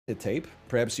tape.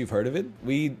 Perhaps you've heard of it.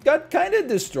 We got kind of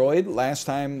destroyed last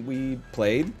time we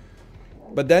played,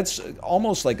 but that's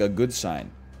almost like a good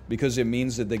sign because it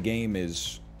means that the game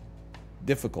is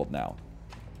difficult now.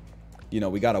 You know,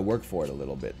 we got to work for it a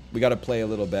little bit. We got to play a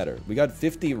little better. We got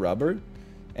 50 rubber.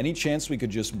 Any chance we could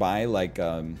just buy like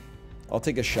I'll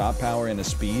take a shot power and a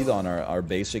speed on our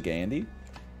basic Andy.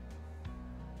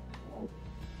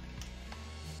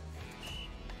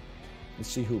 Let's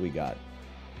see who we got.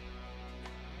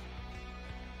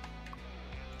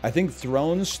 I think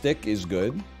Throne Stick is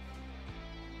good.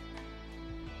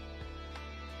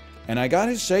 And I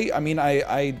gotta say, I mean,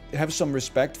 I have some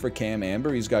respect for Cam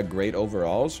Amber. He's got great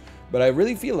overalls. But I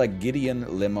really feel like Gideon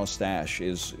Lemostache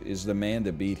is the man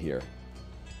to beat here.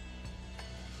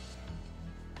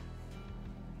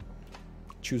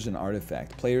 Choose an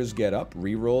artifact. Players get up,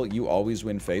 reroll, you always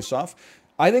win face-off.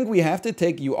 I think we have to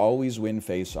take you always win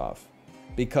face-off.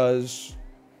 Because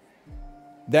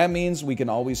that means we can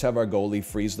always have our goalie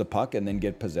freeze the puck and then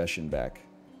get possession back.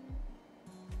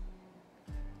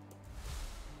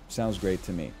 Sounds great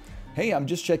to me. Hey, I'm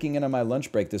just checking in on my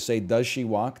lunch break to say, does she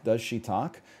walk? Does she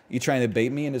talk? You trying to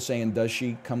bait me into saying, does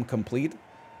she come complete?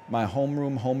 My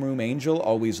homeroom angel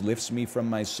always lifts me from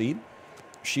my seat.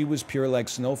 She was pure like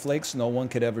snowflakes no one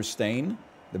could ever stain.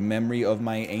 The memory of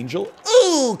my angel,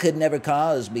 ooh, could never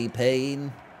cause me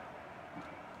pain.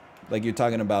 Like you're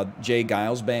talking about Jay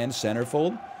Giles' band,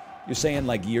 Centerfold. You're saying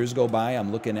like years go by,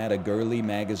 I'm looking at a girly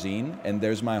magazine, and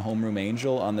there's my homeroom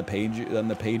angel on the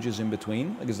pages in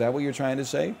between. Like, is that what you're trying to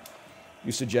say?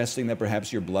 You're suggesting that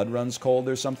perhaps your blood runs cold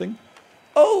or something?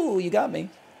 Oh, you got me.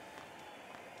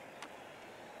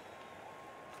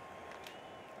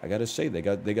 I gotta say, they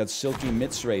got silky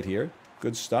mitts right here.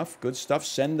 Good stuff, good stuff.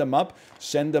 Send them up,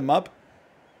 send them up.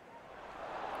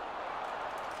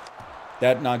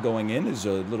 That not going in is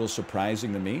a little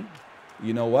surprising to me.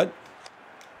 You know what?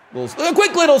 A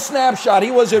quick little snapshot.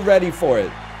 He wasn't ready for it.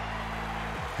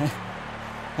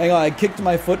 Hang on, I kicked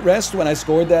my footrest when I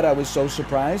scored that. I was so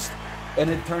surprised. And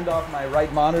it turned off my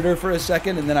right monitor for a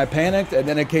second, and then I panicked, and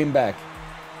then it came back.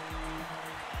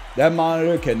 That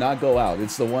monitor cannot go out.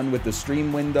 It's the one with the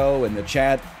stream window and the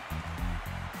chat.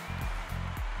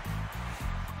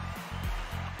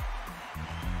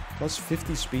 Plus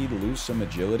 50 speed, lose some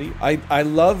agility. I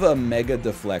love a mega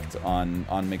deflect on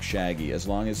McShaggy as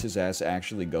long as his ass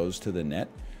actually goes to the net.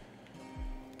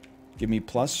 Give me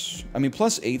plus... I mean,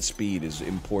 plus 8 speed is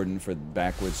important for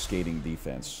backwards skating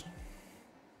defense.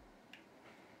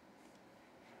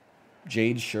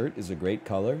 Jade shirt is a great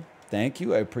color. Thank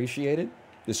you, I appreciate it.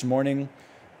 This morning,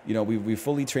 you know, we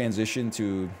fully transitioned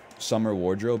to summer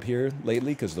wardrobe here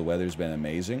lately because the weather's been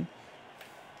amazing.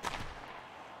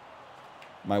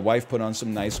 My wife put on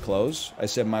some nice clothes. I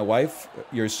said, my wife,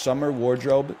 your summer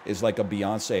wardrobe is like a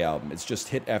Beyonce album. It's just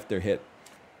hit after hit.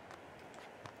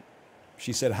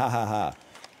 She said, ha ha ha.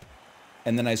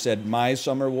 And then I said, my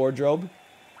summer wardrobe,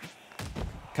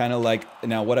 kind of like,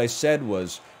 now what I said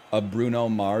was a Bruno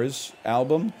Mars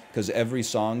album, because every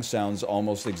song sounds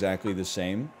almost exactly the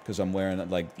same, because I'm wearing,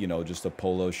 like, you know, just a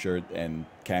polo shirt and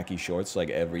khaki shorts, like,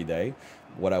 every day.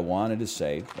 What I wanted to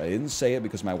say, I didn't say it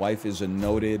because my wife is a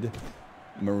noted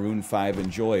Maroon 5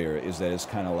 enjoyer, is that it's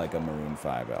kind of like a Maroon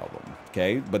 5 album,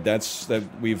 okay? But that's that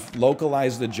we've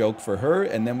localized the joke for her,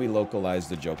 and then we localized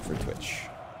the joke for Twitch.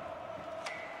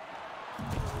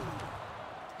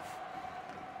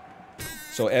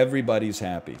 So everybody's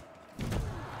happy.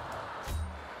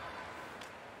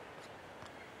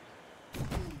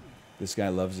 This guy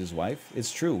loves his wife.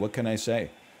 It's true. What can I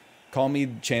say? Call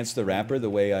me Chance the Rapper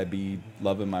the way I be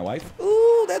loving my wife.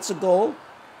 Ooh, that's a goal.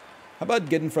 How about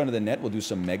get in front of the net? We'll do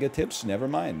some mega tips. Never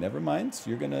mind. Never mind.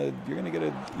 You're gonna get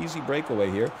an easy breakaway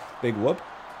here. Big whoop.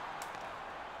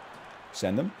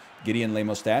 Send them. Gideon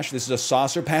Lemostache. This is a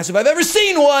saucer pass if I've ever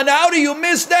seen one. How do you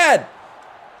miss that?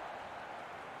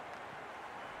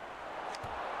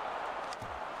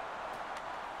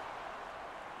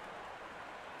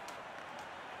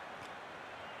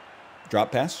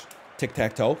 Drop pass.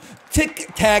 Tic-tac-toe.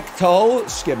 Tic-tac-toe.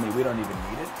 Skip me. We don't even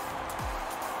need it.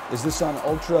 Is this on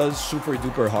ultra super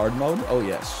duper hard mode? Oh,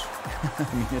 yes.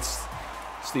 I mean, it's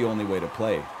the only way to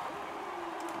play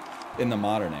in the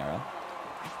modern era.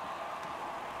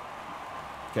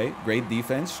 Okay, great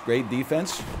defense. Great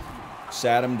defense.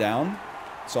 Sat him down.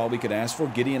 That's all we could ask for.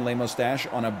 Gideon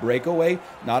Lemostache on a breakaway.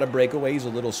 Not a breakaway. He's a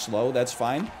little slow. That's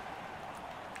fine.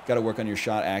 Got to work on your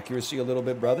shot accuracy a little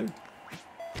bit, brother.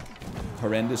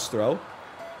 Horrendous throw.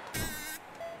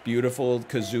 Beautiful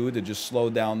kazoo to just slow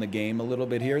down the game a little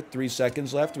bit here. 3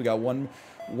 seconds left. We got one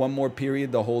more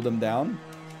period to hold them down.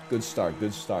 Good start.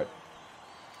 Good start.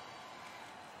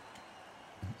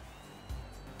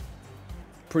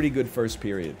 pretty good first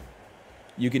period.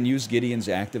 You can use Gideon's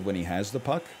active when he has the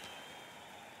puck.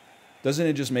 Doesn't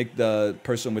it just make the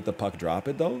person with the puck drop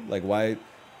it though? Like why?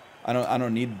 I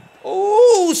don't need.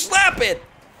 Oh, slap it!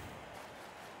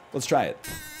 Let's try it.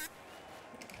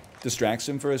 Distracts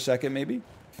him for a second, maybe.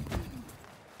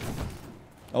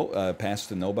 Oh, pass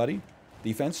to nobody.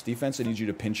 Defense, I need you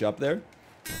to pinch up there.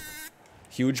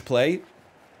 Huge play.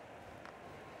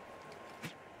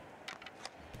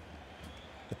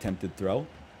 Attempted throw.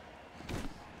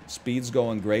 Speed's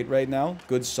going great right now.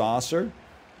 Good saucer.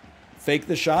 Fake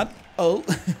the shot. Oh.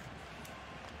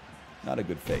 Not a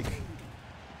good fake.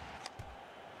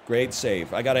 Great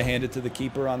save. I got to hand it to the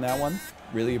keeper on that one.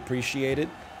 Really appreciate it.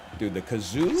 Dude, the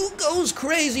kazoo goes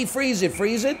crazy. Freeze it,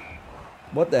 freeze it.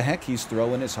 What the heck? He's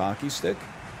throwing his hockey stick?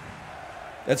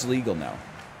 That's legal now.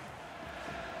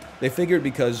 They figured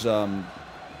because the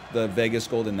Vegas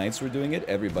Golden Knights were doing it,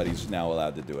 everybody's now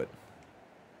allowed to do it.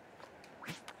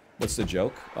 What's the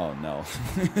joke? Oh, no.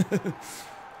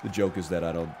 The joke is that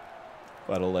I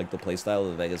don't like the playstyle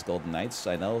of the Vegas Golden Knights.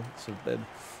 I know. So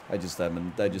I just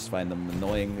find them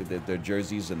annoying. Their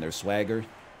jerseys and their swagger.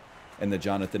 And the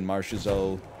Jonathan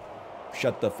Marchessault,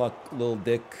 shut the fuck, little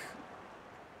dick.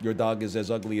 Your dog is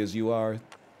as ugly as you are.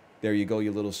 There you go,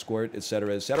 you little squirt,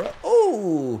 etc., etc.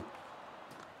 Oh!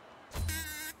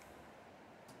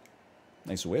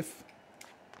 Nice whiff.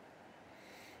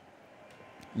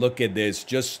 Look at this.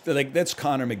 Just like that's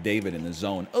Connor McDavid in the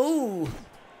zone. Oh!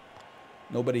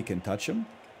 Nobody can touch him.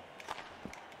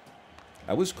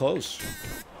 I was close.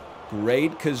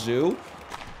 Great kazoo.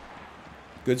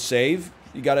 Good save.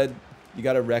 You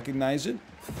gotta recognize it.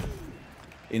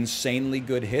 Insanely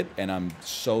good hit, and I'm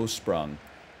so sprung.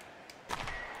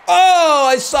 Oh,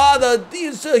 I saw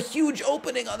there's a huge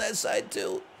opening on that side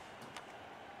too.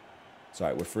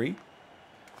 Sorry, we're free.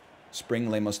 Spring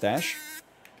Le Mustache.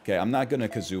 Okay, I'm not gonna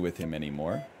kazoo with him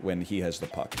anymore when he has the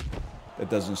puck. That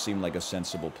doesn't seem like a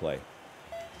sensible play.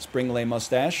 Spring Le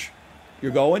Mustache.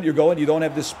 You're going. You don't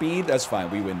have the speed. That's fine.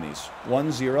 We win these.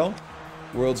 1-0.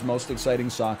 World's most exciting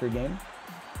soccer game.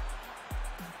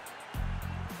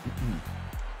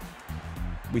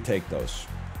 We take those.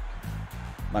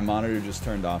 My monitor just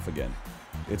turned off again.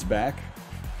 It's back.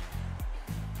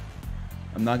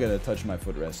 I'm not going to touch my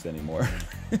footrest anymore.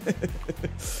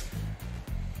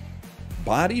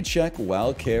 Body check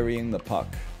while carrying the puck.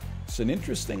 It's an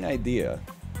interesting idea.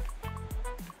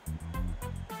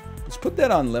 Let's put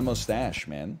that on Le Mustache,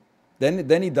 man.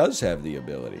 Then he does have the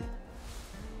ability.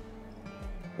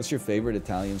 What's your favorite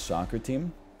Italian soccer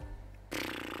team?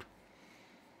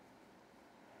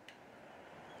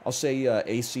 I'll say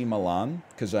AC Milan,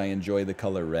 because I enjoy the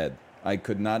color red. I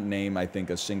could not name, I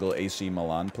think, a single AC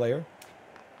Milan player.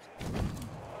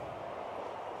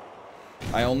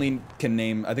 I think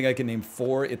I can name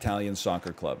 4 Italian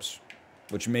soccer clubs,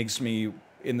 which makes me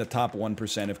in the top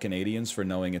 1% of Canadians for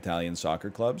knowing Italian soccer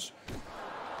clubs.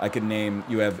 I could name,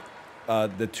 you have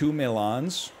the 2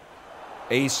 Milans,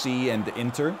 AC and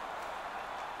Inter,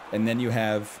 and then you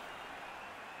have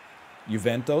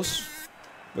Juventus,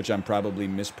 which I'm probably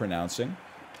mispronouncing.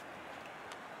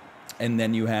 And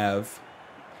then you have...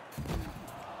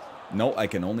 No, I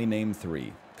can only name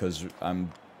 3, because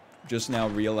I'm just now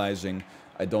realizing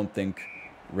I don't think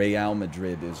Real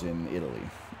Madrid is in Italy.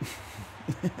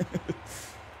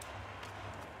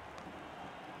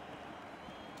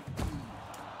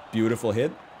 Beautiful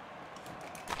hit.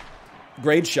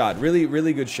 Great shot. Really,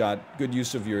 really good shot. Good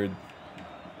use of your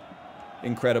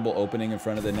incredible opening in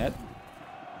front of the net.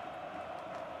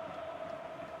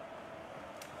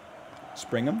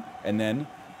 Spring him, and then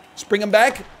spring him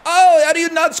back. Oh, how do you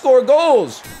not score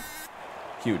goals?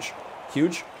 Huge.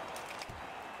 Huge.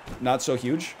 Not so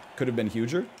huge. Could have been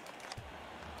huger.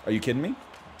 Are you kidding me?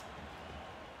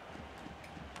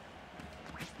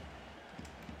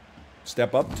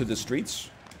 Step up to the streets.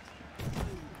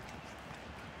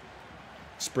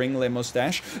 Spring Le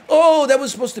Mustache. Oh, that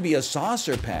was supposed to be a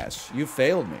saucer pass. You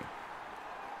failed me.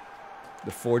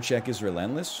 The forecheck is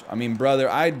relentless. I mean, brother,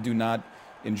 I do not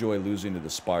enjoy losing to the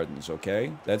Spartans,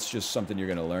 okay? That's just something you're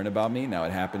going to learn about me. Now,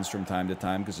 it happens from time to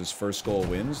time because his first goal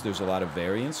wins. There's a lot of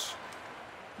variance.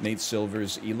 Nate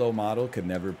Silver's ELO model could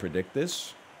never predict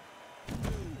this.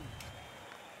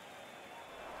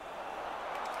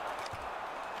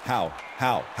 How?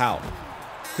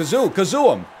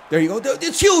 Kazoo him. There you go.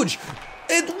 It's huge.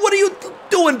 What are you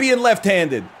doing being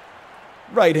left-handed?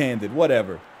 Right-handed,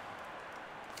 whatever.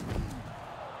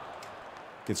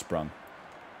 Get sprung.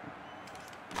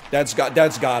 That's got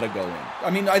to go in. I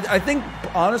mean, I think,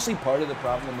 honestly, part of the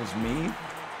problem is me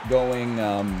going,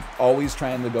 always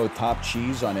trying to go top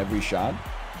cheese on every shot.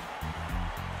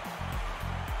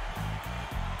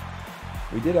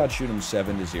 We did outshoot him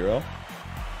 7-0.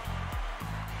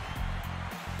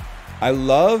 I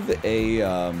love a,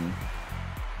 I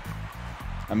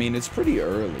mean, it's pretty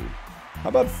early. How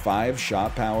about 5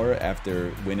 shot power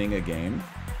after winning a game?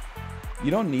 You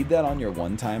don't need that on your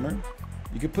one-timer.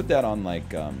 You could put that on, like,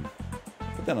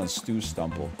 put that on Stu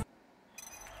Stumple.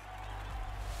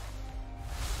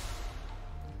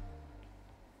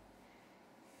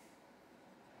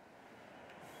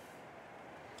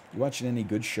 You watching any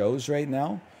good shows right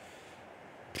now?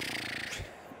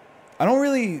 I don't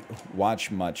really watch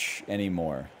much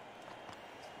anymore.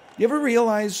 You ever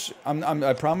realize,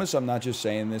 I promise I'm not just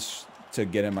saying this to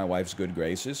get in my wife's good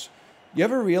graces. You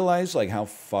ever realize, like, how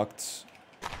fucked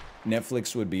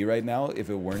Netflix would be right now if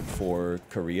it weren't for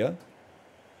Korea?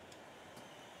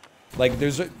 Like,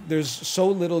 there's so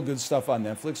little good stuff on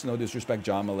Netflix. No disrespect,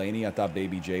 John Mulaney. I thought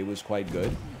Baby J was quite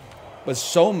good. But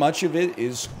so much of it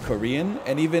is Korean,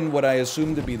 and even what I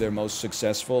assume to be their most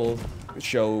successful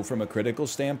show from a critical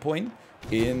standpoint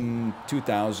in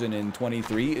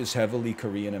 2023 is heavily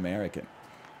Korean American.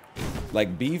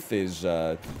 Like, Beef is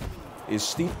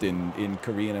steeped in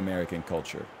Korean American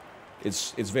culture.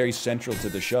 It's very central to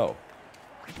the show.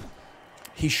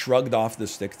 He shrugged off the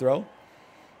stick throw.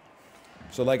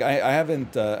 So, like, I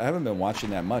haven't been watching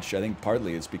that much. I think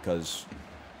partly it's because,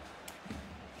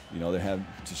 you know,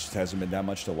 just hasn't been that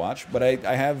much to watch. But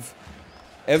I have,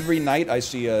 every night I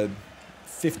see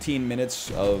 15 minutes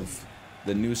of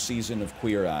the new season of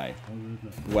Queer Eye.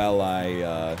 While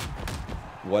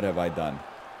what have I done?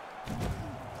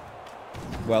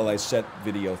 While I set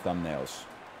video thumbnails.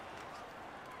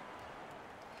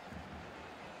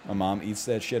 My mom eats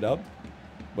that shit up.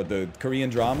 But the Korean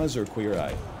dramas or Queer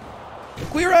Eye? The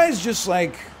Queer Eye is just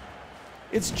like,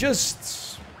 it's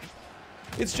just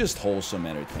wholesome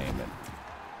entertainment.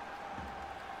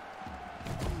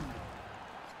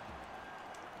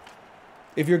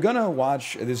 If you're gonna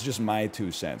watch, this is just my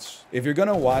 2 cents. If you're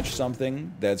gonna watch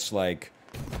something that's like,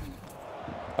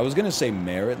 I was gonna say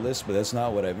meritless, but that's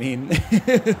not what I mean.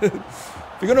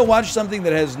 If you're gonna watch something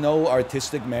that has no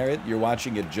artistic merit, you're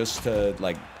watching it just to,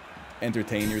 like,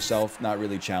 entertain yourself, not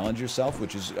really challenge yourself,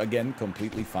 which is, again,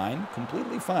 completely fine.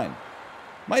 Completely fine.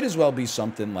 Might as well be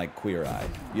something like Queer Eye,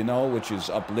 you know, which is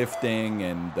uplifting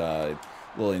and a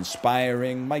little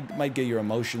inspiring. Might get your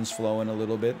emotions flowing a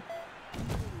little bit.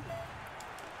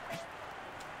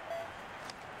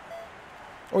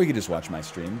 Or you could just watch my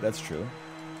stream. That's true.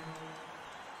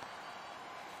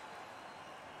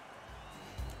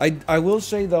 I will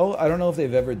say, though, I don't know if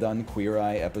they've ever done Queer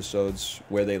Eye episodes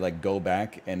where they, like, go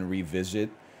back and revisit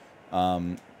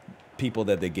people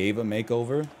that they gave a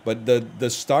makeover. But the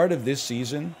start of this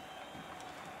season,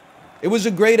 it was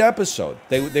a great episode.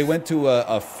 They went to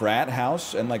a frat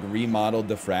house and, like, remodeled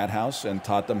the frat house and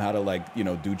taught them how to, like, you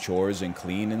know, do chores and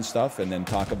clean and stuff and then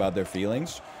talk about their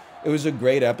feelings. It was a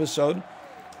great episode.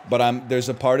 But there's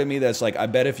a part of me that's like, I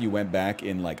bet if you went back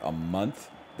in, like, a month,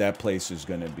 that place is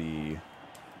gonna be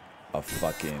a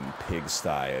fucking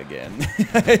pigsty again.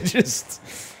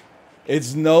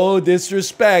 It's no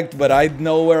disrespect, but I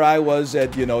know where I was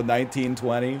at, you know,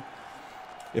 1920.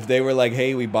 If they were like,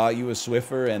 hey, we bought you a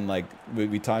Swiffer and, like,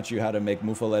 we taught you how to make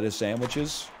muffaletta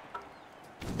sandwiches,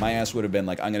 my ass would have been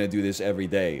like, I'm gonna do this every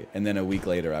day. And then a week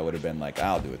later, I would have been like,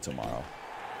 I'll do it tomorrow.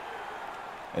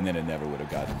 And then it never would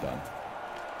have gotten done.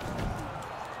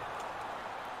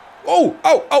 Oh,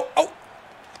 oh, oh, oh.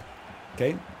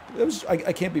 Okay.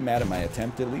 I can't be mad at my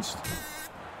attempt, at least.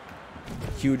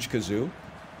 Huge kazoo.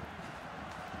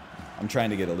 I'm trying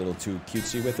to get a little too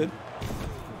cutesy with it.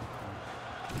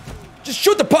 Just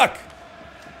shoot the puck!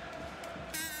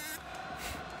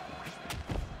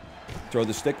 Throw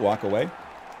the stick, walk away.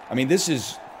 I mean, these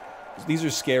are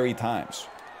scary times.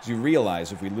 Because you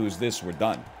realize if we lose this, we're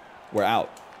done. We're out.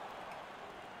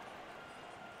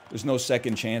 There's no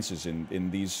second chances in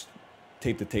these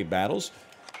tape-to-tape battles.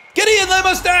 Gideon the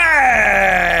mustache!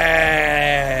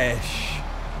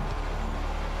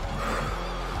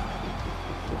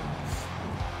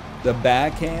 The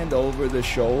backhand over the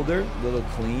shoulder. A little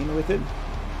clean with it.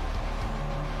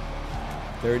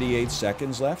 38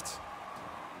 seconds left.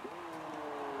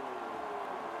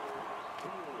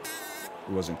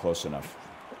 It wasn't close enough.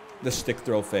 The stick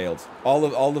throw failed. All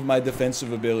of my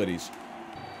defensive abilities.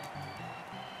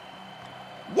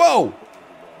 Whoa!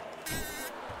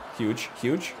 Huge,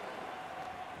 huge.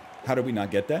 How did we not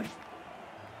get that?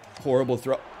 Horrible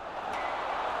throw.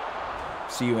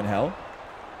 See you in hell.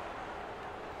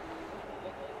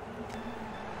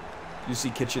 You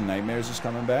see Kitchen Nightmares is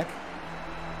coming back?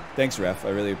 Thanks, ref. I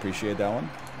really appreciate that one.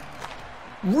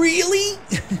 Really?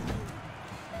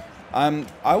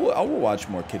 I will watch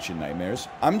more Kitchen Nightmares.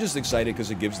 I'm just excited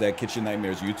because it gives that Kitchen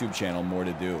Nightmares YouTube channel more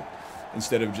to do.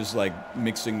 Instead of just, like,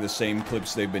 mixing the same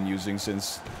clips they've been using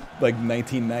since, like,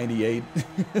 1998.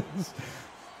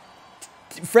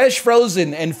 Fresh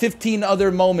Frozen and 15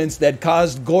 other moments that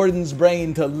caused Gordon's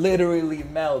brain to literally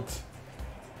melt.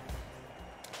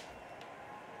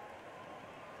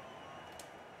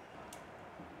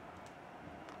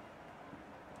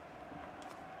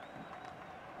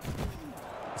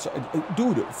 So,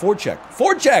 dude, forecheck.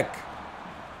 Forecheck!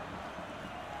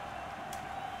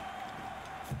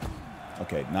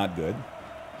 Okay, not good.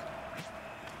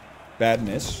 Bad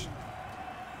miss.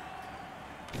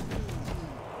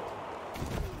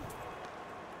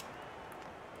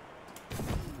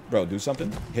 Bro, do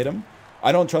something. Hit him.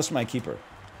 I don't trust my keeper.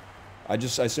 I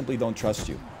simply don't trust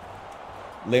you.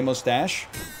 Le Mustache.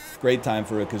 Great time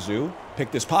for a kazoo.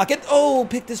 Pick this pocket. Oh,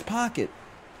 pick this pocket.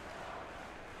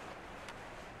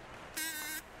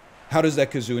 How does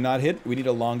that kazoo not hit? We need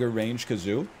a longer range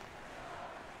kazoo.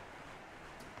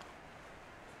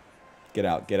 Get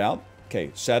out, get out.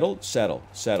 Okay, settle, settle,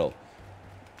 settle.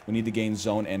 We need to gain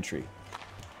zone entry.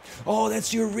 Oh,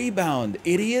 that's your rebound,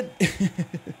 idiot.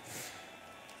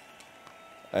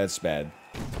 That's bad.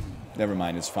 Never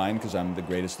mind, it's fine because I'm the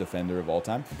greatest defender of all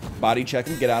time. Body check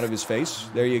him, get out of his face.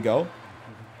 There you go.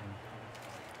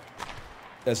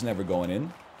 That's never going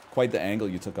in. Quite the angle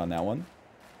you took on that one.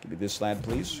 Give me this lad,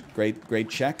 please. Great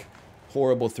check.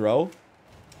 Horrible throw.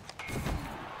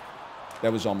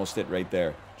 That was almost it right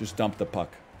there. Just dump the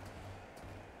puck.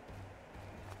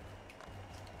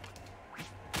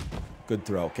 Good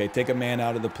throw. Okay, take a man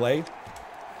out of the play.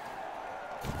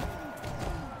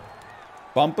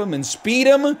 Bump him and speed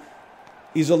him.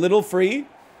 He's a little free.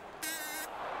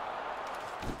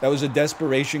 That was a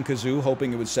desperation kazoo,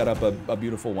 hoping it would set up a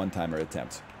beautiful one-timer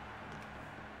attempt.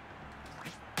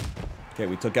 Okay,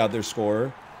 we took out their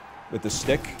scorer with the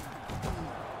stick.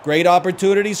 Great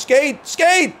opportunity. Skate!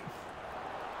 Skate!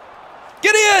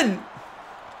 Get in!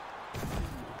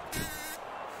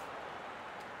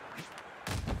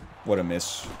 What a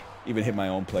miss. Even hit my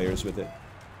own players with it.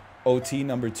 OT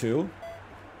number 2.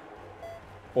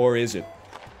 Or is it?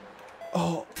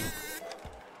 Oh.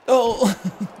 Oh.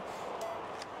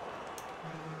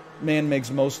 Man makes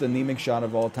most anemic shot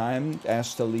of all time.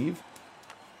 Asked to leave.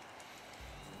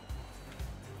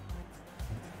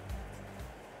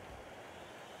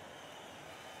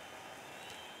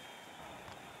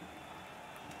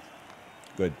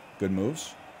 Good. Good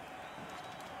moves.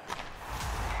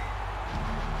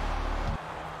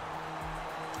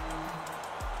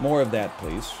 More of that,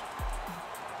 please.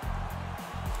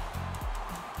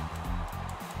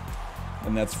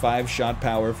 And that's 5 shot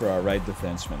power for our right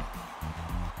defenseman.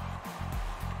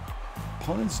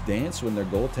 Opponents dance when their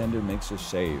goaltender makes a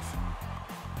save.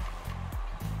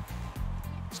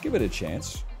 Let's give it a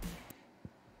chance.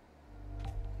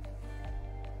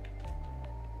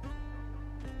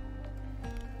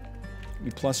 We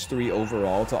 +3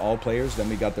 overall to all players, then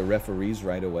we got the referees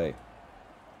right away.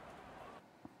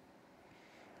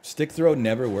 Stick throw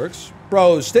never works?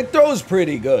 Bro, stick throw is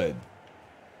pretty good.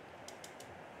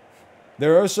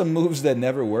 There are some moves that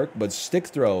never work, but stick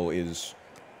throw is...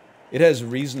 It has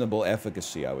reasonable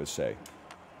efficacy, I would say.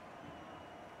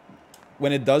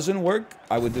 When it doesn't work,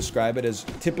 I would describe it as...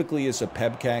 Typically, it's a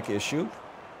PEBCAC issue.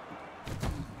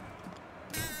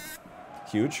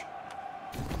 Huge.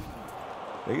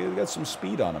 They got some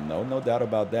speed on them, though. No doubt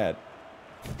about that.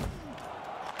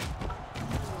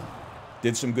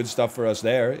 Did some good stuff for us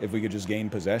there, if we could just gain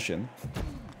possession.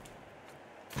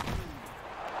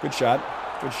 Good shot.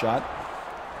 Good shot.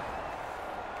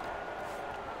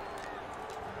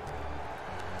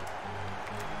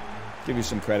 Give you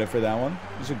some credit for that one.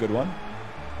 It was a good one.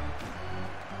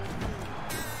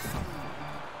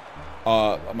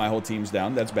 My whole team's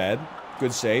down. That's bad.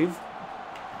 Good save.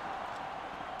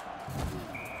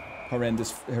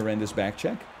 Horrendous back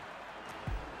check.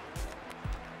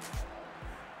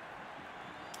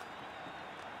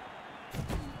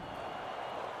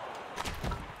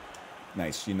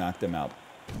 Nice, you knocked him out.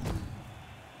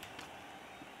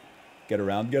 Get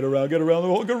around the horn,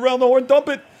 get around the horn, dump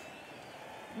it!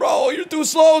 Bro, you're too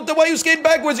slow! Why are you skating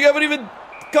backwards? You haven't even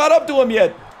caught up to him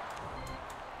yet!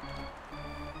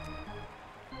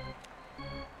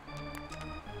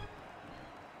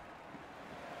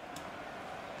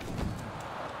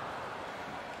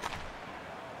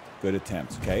 Good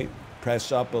attempt, okay?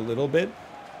 Press up a little bit.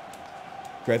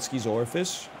 Gretzky's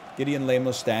orifice. Gideon Le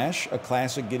Mustache. A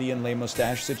classic Gideon Le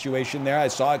Mustache situation there. I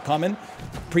saw it coming.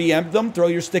 Preempt them. Throw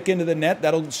your stick into the net.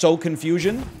 That'll sow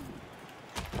confusion.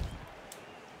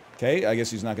 Okay, I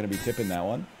guess he's not going to be tipping that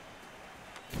one.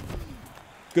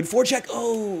 Good forecheck.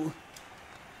 Oh.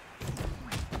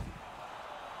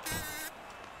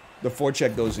 The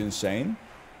forecheck goes insane.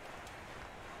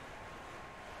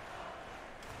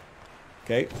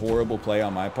 Okay, horrible play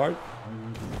on my part.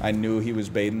 I knew he was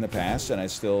baiting the pass, and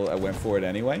I went for it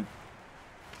anyway.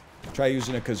 Try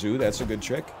using a kazoo. That's a good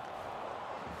trick.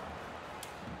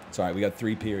 It's all right. We got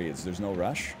 3 periods. There's no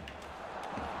rush.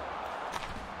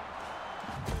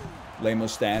 Le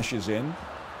Moustache is in.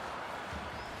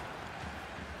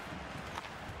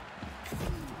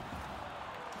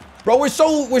 Bro, we're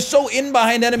so in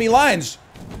behind enemy lines.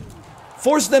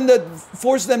 Force them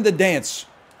to dance.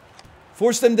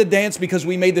 Force them to dance because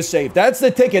we made the save. That's the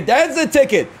ticket. That's the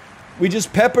ticket. We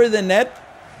just pepper the net.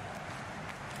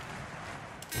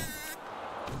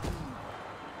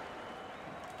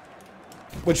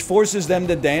 Which forces them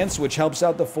to dance, which helps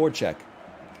out the forecheck.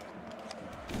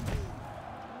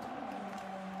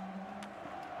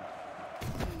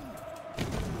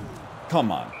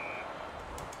 Come on.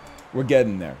 We're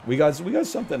getting there. We got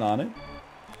something on it.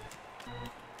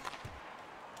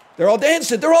 They're all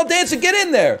dancing. They're all dancing. Get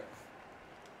in there.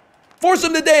 Force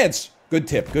them to dance. Good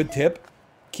tip. Good tip.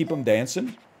 Keep them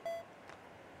dancing.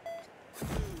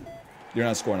 You're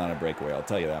not scoring on a breakaway, I'll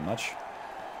tell you that much.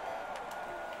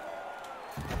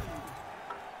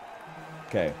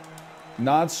 Okay.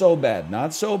 Not so bad.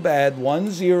 Not so bad.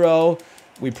 1-0.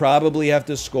 We probably have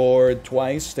to score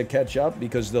twice to catch up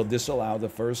because they'll disallow the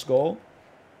first goal.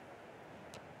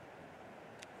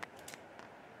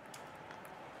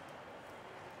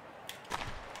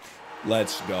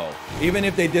 Let's go. Even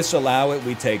if they disallow it,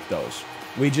 we take those.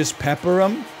 We just pepper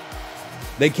them.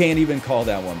 They can't even call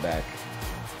that one back.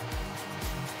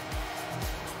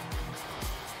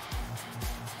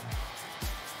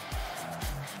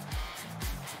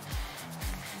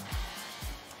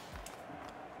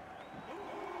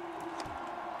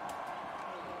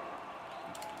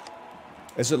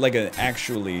 It's like an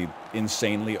actually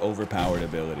insanely overpowered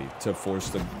ability to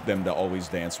force them to always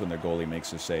dance when their goalie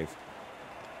makes a save.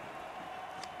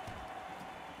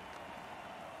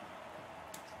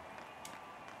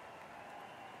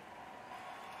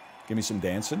 Give me some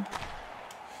dancing.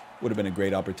 Would have been a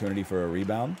great opportunity for a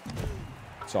rebound.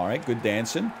 It's all right. Good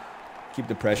dancing. Keep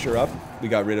the pressure up. We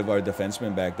got rid of our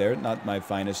defenseman back there. Not my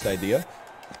finest idea.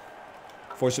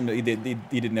 Force him to... He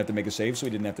didn't have to make a save, so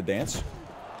he didn't have to dance.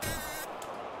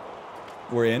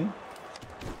 We're in.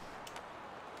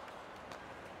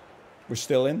 We're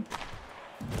still in.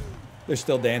 They're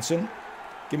still dancing.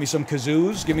 Give me some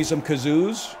kazoos. Give me some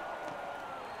kazoos.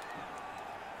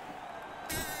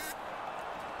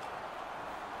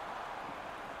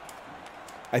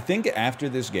 I think after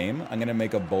this game, I'm going to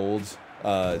make a bold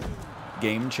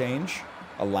game change.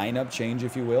 A lineup change,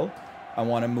 if you will. I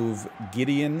want to move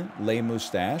Gideon Le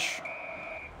Moustache.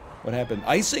 What happened?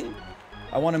 Icing?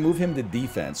 I want to move him to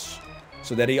defense.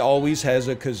 So that he always has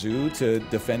a kazoo to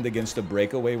defend against a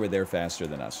breakaway where they're faster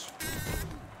than us.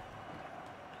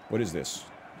 What is this?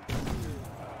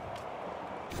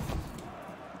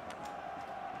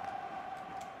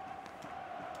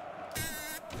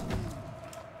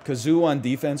 Kazoo on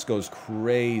defense goes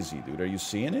crazy, dude. Are you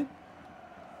seeing it?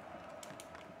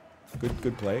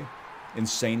 Good play.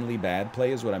 Insanely bad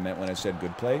play is what I meant when I said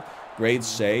good play. Great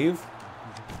save.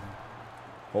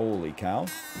 Holy cow.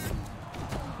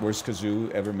 Worst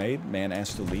kazoo ever made. Man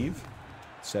asked to leave,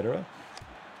 etc.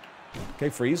 Okay,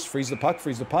 freeze. Freeze the puck.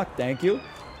 Freeze the puck. Thank you.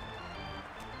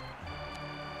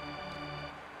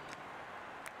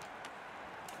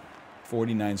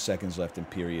 .49 seconds left in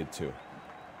period 2.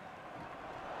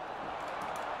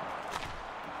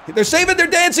 They're saving their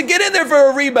dance and get in there for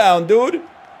a rebound, dude.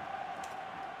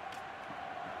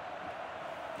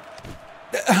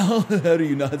 How do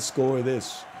you not score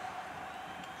this?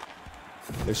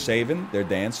 They're saving. They're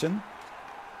dancing.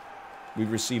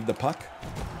 We've received the puck.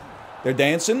 They're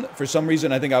dancing. For some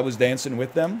reason, I think I was dancing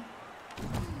with them.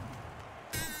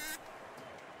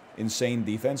 Insane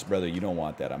defense. Brother, you don't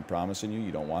want that. I'm promising you,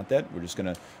 you don't want that. We're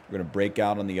gonna break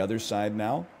out on the other side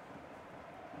now.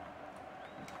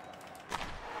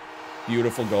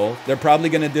 Beautiful goal. They're probably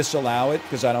going to disallow it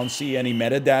because I don't see any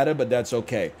metadata, but that's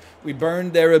okay. We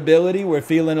burned their ability. We're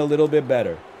feeling a little bit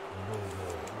better.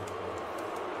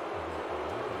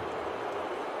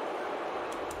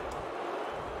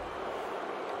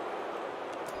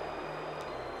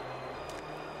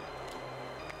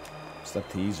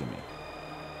 Stop teasing me.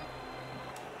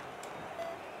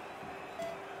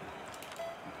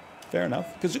 Fair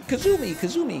enough.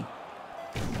 Kazumi.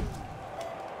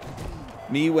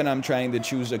 Me when I'm trying to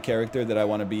choose a character that I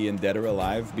want to be in Dead or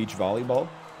Alive, beach volleyball.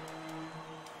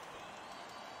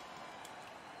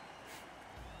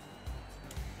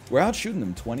 We're out shooting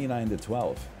them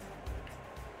 29-12.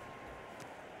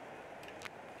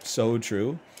 So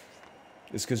true.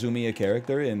 Is Kazumi a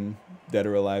character in Dead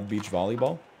or Alive Beach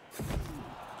Volleyball?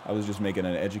 I was just making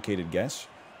an educated guess.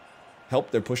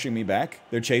 Help, they're pushing me back.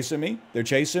 They're chasing me. They're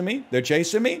chasing me. They're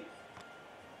chasing me.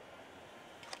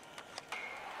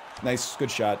 Nice, good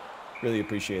shot. Really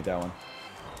appreciate that one.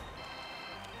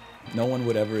 No one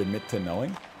would ever admit to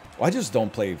knowing. Well, I just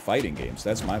don't play fighting games.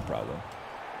 That's my problem.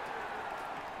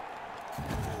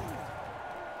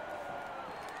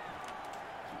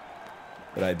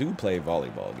 But I do play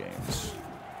volleyball games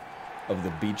of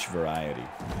the beach variety.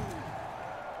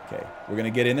 Okay, we're gonna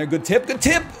get in there. Good tip, good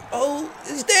tip! Oh,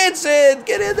 he's dancing!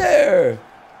 Get in there!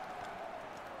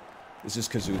 This is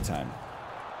kazoo time.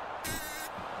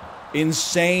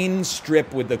 Insane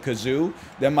strip with the kazoo.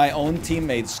 Then my own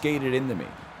teammate skated into me.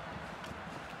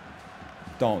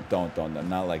 Don't,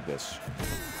 not like this.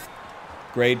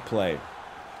 Great play.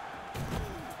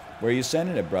 Where are you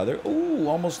sending it, brother? Ooh,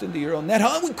 almost into your own net.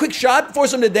 Huh? Quick shot,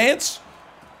 force him to dance.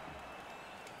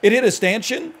 It hit a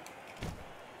stanchion.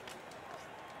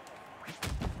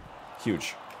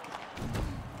 Huge.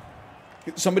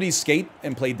 Somebody skate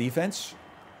and play defense.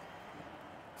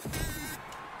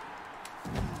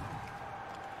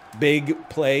 Big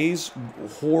plays,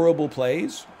 horrible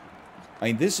plays. I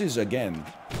mean, this is, again,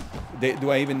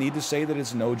 do I even need to say that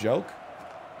it's no joke?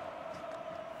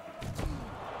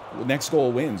 Next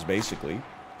goal wins, basically.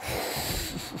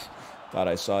 Thought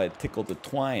I saw it tickle the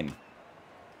twine.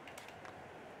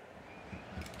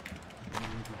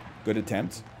 Good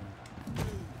attempt.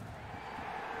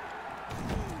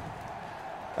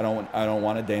 I don't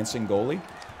want a dancing goalie.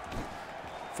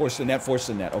 Force the net, force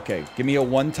the net. Okay, give me a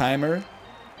one-timer.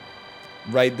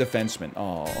 Right defenseman.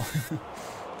 Oh.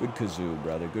 Good kazoo,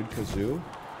 brother. Good kazoo.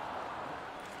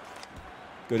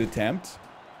 Good attempt.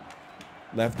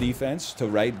 Left defense to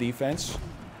right defense.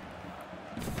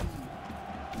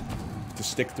 To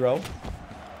stick throw.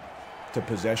 To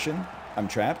possession. I'm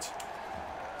trapped.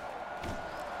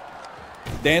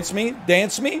 Dance me.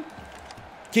 Dance me.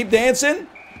 Keep dancing.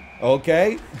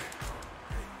 Okay.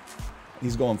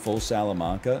 He's going full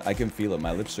Salamanca. I can feel it.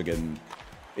 My lips are getting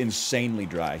insanely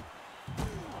dry.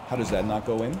 How does that not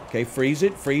go in? Okay, freeze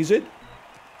it. Freeze it.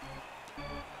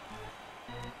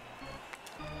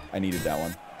 I needed that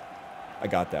one. I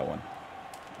got that one.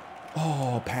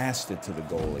 Oh, passed it to the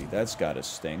goalie. That's got to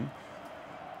sting.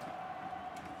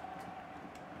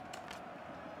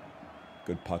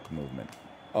 Good puck movement.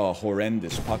 Oh,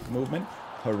 horrendous puck movement.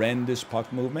 Horrendous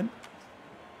puck movement.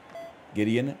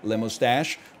 Gideon, Le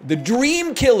Moustache. The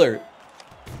Dream Killer.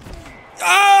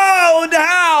 Oh,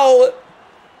 now!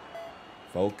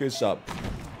 Focus up.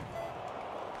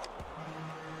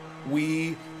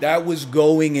 That was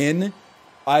going in.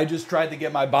 I just tried to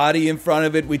get my body in front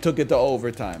of it. We took it to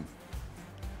overtime.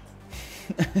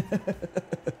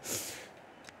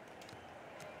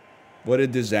 What a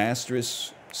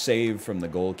disastrous save from the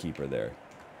goalkeeper there.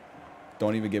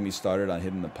 Don't even get me started on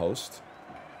hitting the post.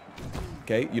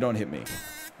 Okay, you don't hit me.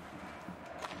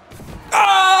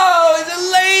 Oh, it's a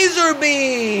laser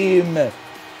beam!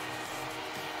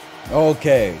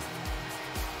 Okay.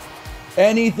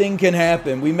 Anything can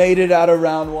happen. We made it out of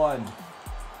round one.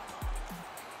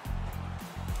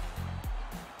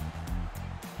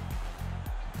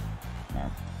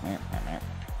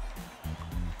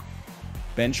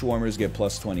 Bench warmers get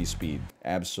plus 20 speed.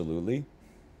 Absolutely.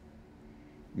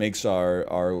 Makes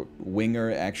our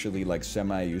winger actually like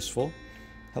semi-useful.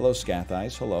 Hello, Scath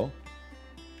Eyes. Hello.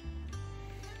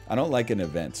 I don't like in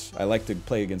events. I like to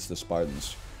play against the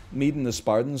Spartans. Meeting the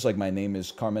Spartans like my name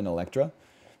is Carmen Electra.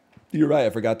 You're right. I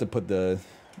forgot to put the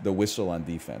whistle on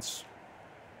defense.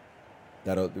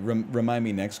 That'll remind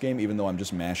me next game, even though I'm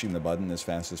just mashing the button as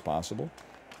fast as possible.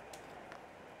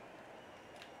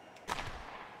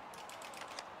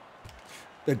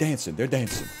 They're dancing. They're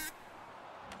dancing.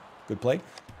 Good play.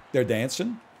 They're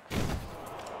dancing.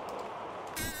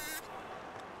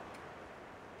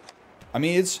 I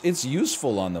mean, it's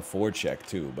useful on the forecheck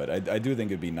too, but I do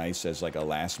think it'd be nice as like a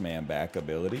last man back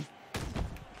ability.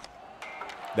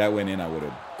 That went in, I would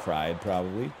have cried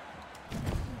probably.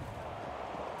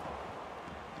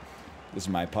 This is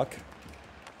my puck.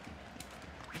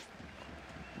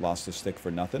 Lost the stick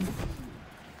for nothing.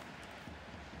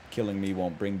 Killing me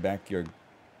won't bring back your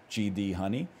GD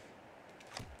honey.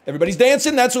 Everybody's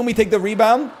dancing. That's when we take the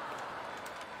rebound.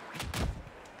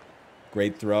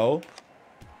 Great throw.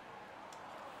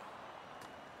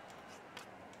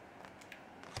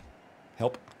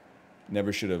 Help.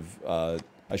 Never should have...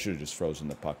 I should have just frozen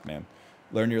the puck, man.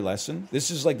 Learn your lesson.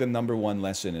 This is like the #1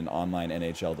 lesson in online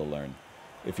NHL to learn.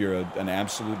 If you're an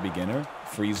absolute beginner,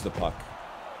 freeze the puck.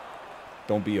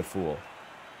 Don't be a fool.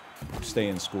 Stay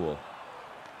in school.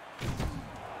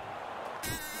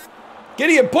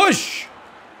 Gideon, push!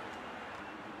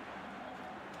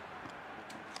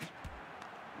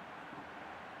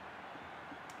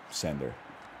 Sender.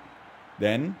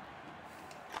 Then...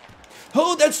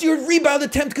 Oh, that's your rebound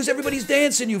attempt because everybody's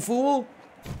dancing, you fool!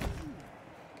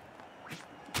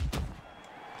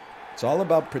 It's all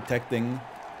about protecting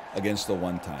against the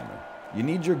one-timer. You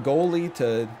need your goalie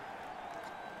to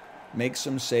make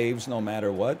some saves no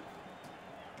matter what.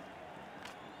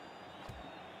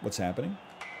 What's happening?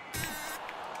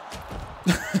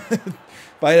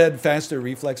 If I had faster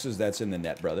reflexes, that's in the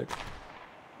net, brother.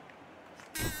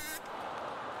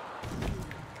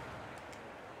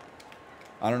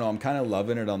 I don't know. I'm kind of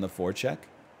loving it on the forecheck.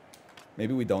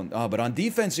 Maybe we don't. Oh, but on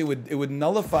defense, it would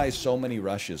nullify so many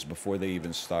rushes before they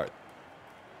even start.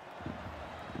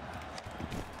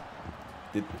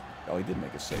 Oh, he did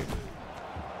make a save.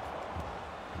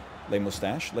 Les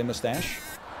Moustache? Les Moustache?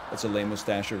 That's a Les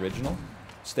Moustache original.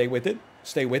 Stay with it.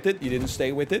 Stay with it. You didn't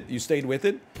stay with it. You stayed with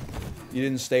it. You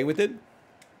didn't stay with it.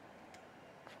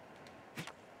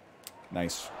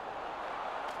 Nice.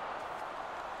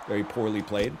 Very poorly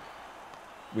played.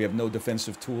 We have no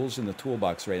defensive tools in the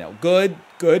toolbox right now. Good.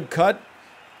 Good cut.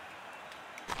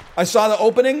 I saw the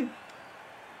opening.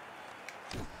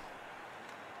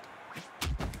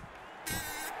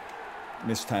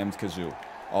 Mistimed kazoo.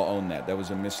 I'll own that. That was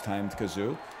a mistimed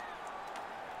kazoo.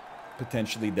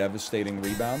 Potentially devastating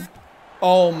rebound.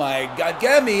 Oh my god,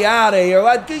 get me out of here.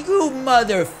 What, you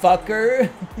motherfucker.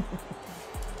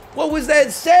 What was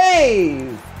that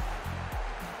save?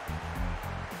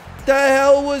 The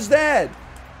hell was that?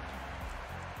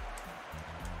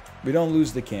 We don't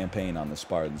lose the campaign on the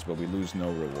Spartans, but we lose no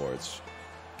rewards.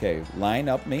 Okay, line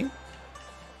up me.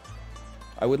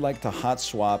 I would like to hot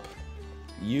swap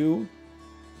you.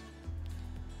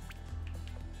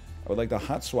 I would like to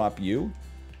hot swap you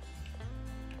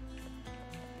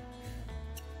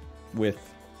with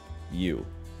you.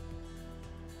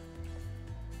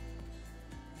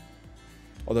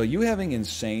 Although you having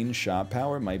insane shot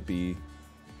power might be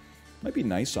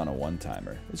nice on a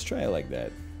one-timer. Let's try it like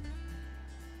that.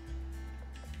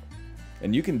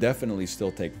 And you can definitely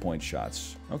still take point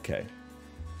shots. Okay.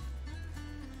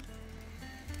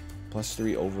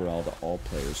 +3 overall to all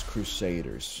players.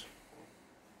 Crusaders.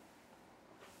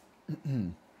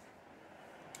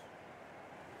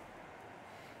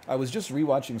 I was just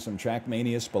rewatching some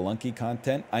Trackmania Spelunky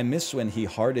content. I miss when he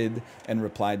hearted and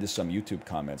replied to some YouTube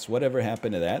comments. Whatever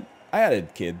happened to that? I had a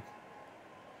kid.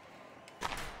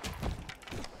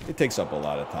 It takes up a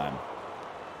lot of time.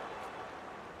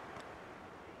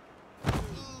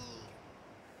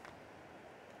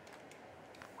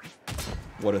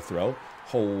 What a throw.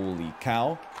 Holy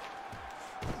cow.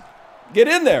 Get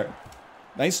in there.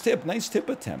 Nice tip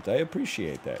attempt. I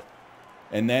appreciate that.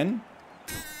 And then,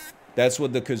 that's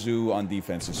what the kazoo on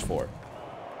defense is for.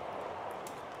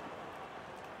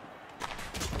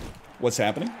 What's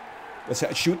happening?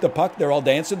 Shoot the puck. They're all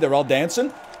dancing. They're all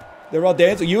dancing. They're all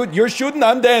dancing. You're shooting.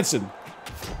 I'm dancing.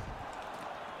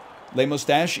 Les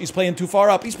Moustache. He's playing too far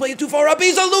up. He's playing too far up.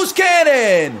 He's a loose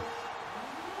cannon.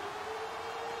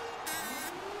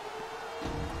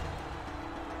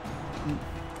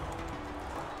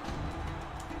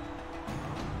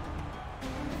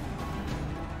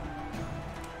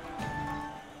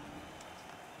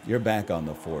 You're back on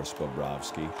the force,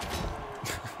 Bobrovsky.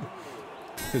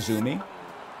 Kazumi.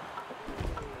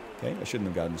 Okay, I shouldn't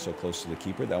have gotten so close to the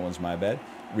keeper. That one's my bad.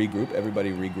 Regroup.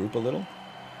 Everybody regroup a little.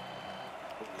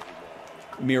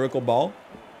 Miracle ball.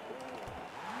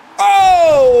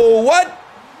 Oh, what?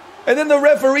 And then the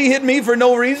referee hit me for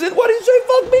no reason? What did you say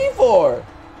fuck me for?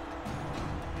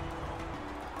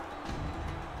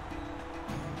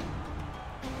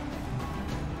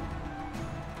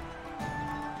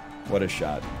 What a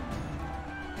shot.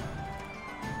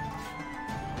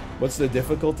 What's the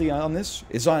difficulty on this?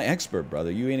 It's on expert, brother.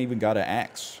 You ain't even got an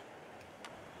axe.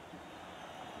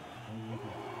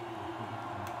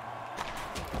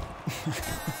 I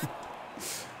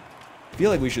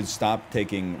feel like we should stop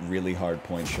taking really hard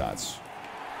point shots.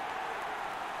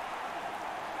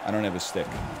 I don't have a stick.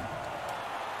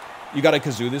 You got to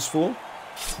kazoo this fool?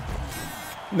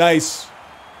 Nice.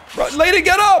 Lady,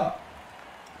 get up!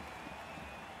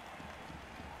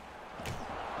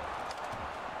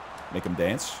 Make them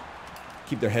dance.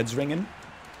 Keep their heads ringing.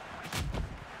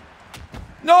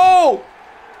 No!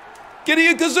 Get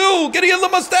a kazoo! Get a la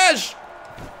moustache!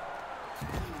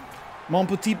 Mon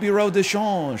petit bureau de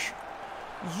change.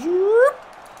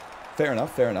 Fair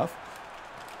enough, fair enough.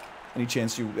 Any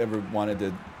chance you ever wanted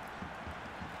to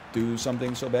do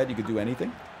something so bad you could do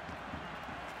anything?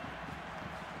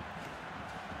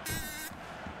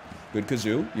 Good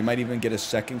kazoo. You might even get a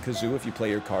second kazoo if you play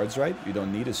your cards right. You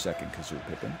don't need a second kazoo,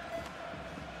 Pippin.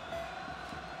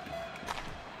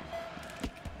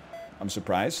 I'm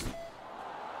surprised.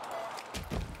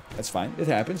 That's fine. It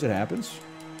happens. It happens.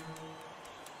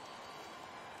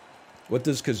 What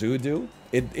does kazoo do?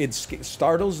 It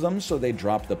startles them so they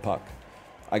drop the puck.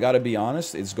 I gotta be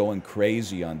honest, it's going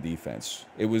crazy on defense.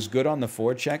 It was good on the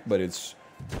forecheck, but it's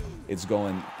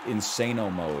going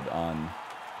insano mode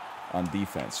on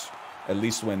defense. At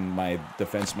least when my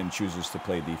defenseman chooses to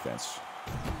play defense.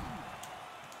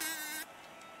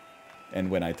 And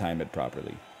when I time it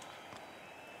properly.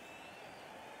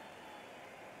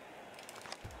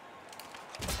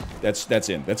 That's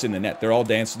in. That's in the net. They're all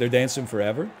dancing. They're dancing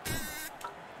forever.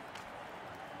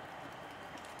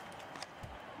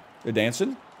 They're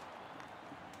dancing.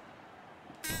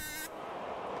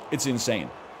 It's insane.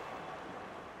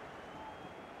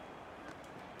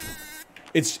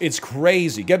 It's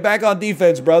crazy. Get back on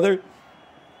defense, brother.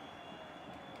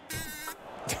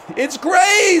 It's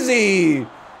crazy.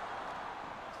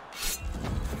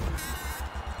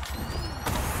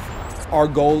 Our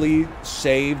goalie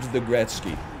saved the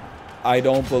Gretzky. I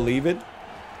don't believe it.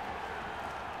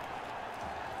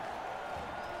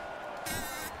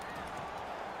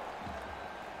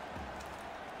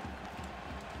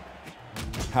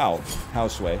 How? How,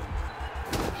 Sway?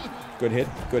 Good hit.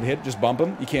 Good hit. Just bump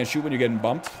him. You can't shoot when you're getting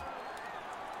bumped.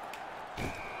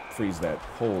 Freeze that.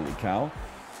 Holy cow.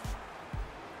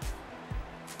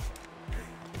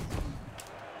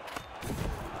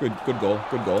 Good goal.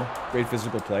 Good goal. Great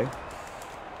physical play.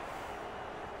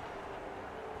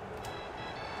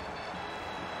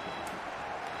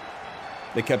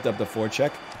 They kept up the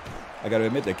forecheck. I gotta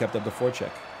admit, they kept up the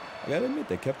forecheck. I gotta admit,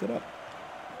 they kept it up.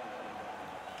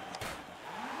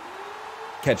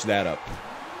 Catch that up.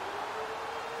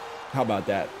 How about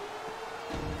that?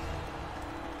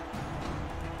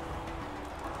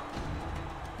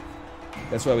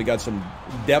 That's why we got some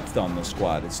depth on the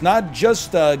squad. It's not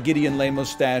just Gideon Lame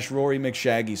Mustache, Rory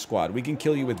McShaggy squad. We can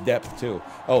kill you with depth, too.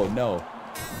 Oh, no.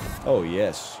 Oh,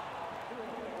 yes.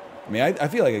 I mean, I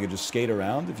feel like I could just skate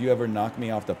around. If you ever knock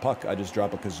me off the puck, I just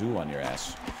drop a kazoo on your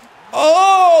ass.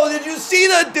 Oh, did you see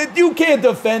that? You can't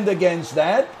defend against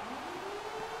that.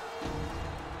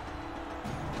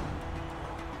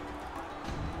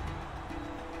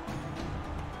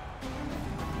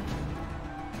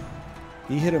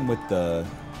 He hit him with the...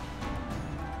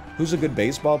 Who's a good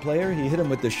baseball player? He hit him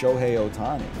with the Shohei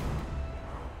Ohtani.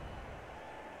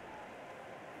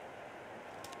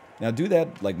 Now do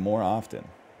that, like, more often.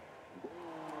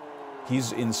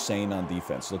 He's insane on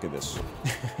defense. Look at this.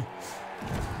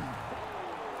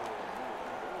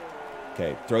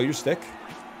 Okay, throw your stick.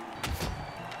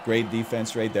 Great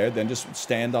defense right there. Then just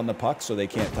stand on the puck so they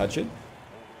can't touch it.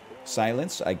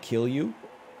 Silence. I kill you.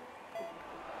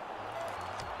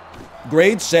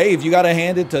 Great save. You got to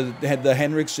hand it to the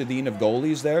Henrik Sedin of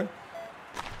goalies there.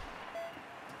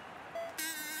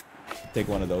 Take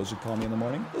one of those and call me in the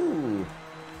morning. Ooh.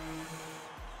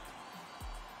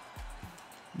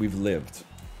 We've lived.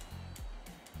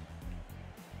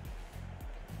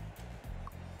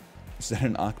 Is that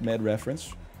an Ahmed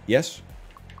reference? Yes.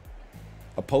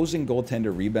 Opposing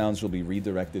goaltender rebounds will be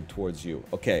redirected towards you.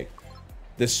 Okay.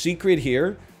 The secret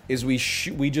here is we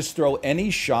just throw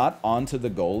any shot onto the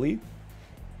goalie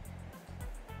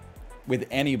with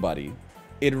anybody.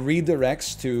 It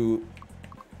redirects to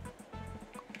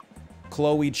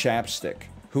Chloe Chapstick,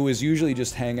 who is usually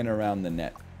just hanging around the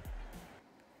net.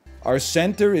 Our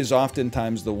center is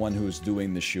oftentimes the one who's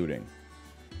doing the shooting.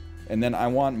 And then I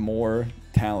want more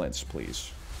talents,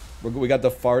 please. We got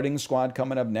the farting squad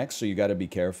coming up next, so you got to be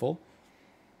careful.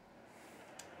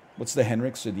 What's the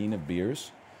Henrik Sedin of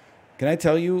beers? Can I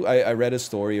tell you, I read a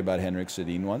story about Henrik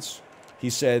Sedin once. He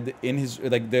said in his,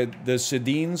 like, the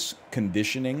Sedin's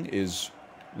conditioning is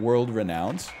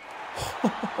world-renowned.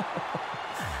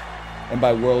 And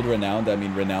by world-renowned, I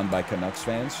mean renowned by Canucks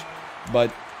fans.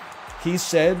 But he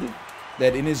said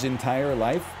that in his entire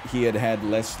life, he had had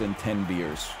less than 10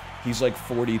 beers. He's like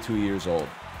 42 years old.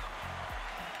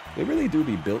 They really do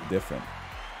be built different.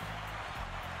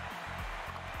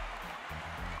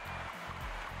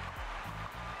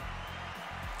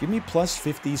 Give me plus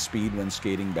 50 speed when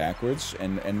skating backwards,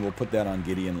 and we'll put that on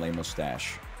Gideon Lame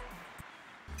Mustache.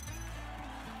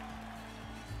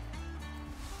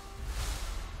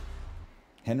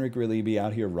 Henrik really be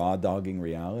out here raw dogging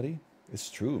reality? It's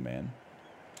true, man.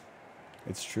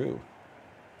 It's true.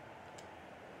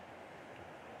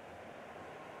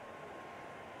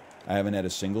 I haven't had a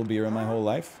single beer in my whole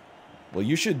life. Well,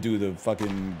 you should do the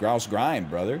fucking grouse grind,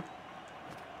 brother.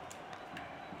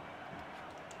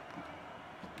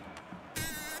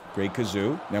 Great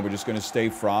kazoo. Now we're just going to stay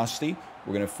frosty.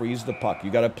 We're going to freeze the puck.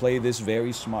 You got to play this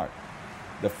very smart.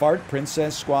 The Fart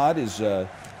Princess squad is...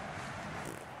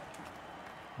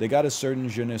 they got a certain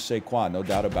je ne sais quoi, no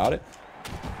doubt about it.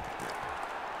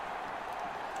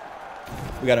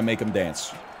 We got to make them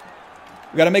dance.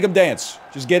 We got to make them dance.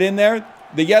 Just get in there.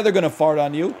 Yeah, they're going to fart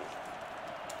on you.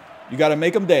 You got to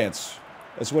make them dance.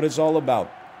 That's what it's all about.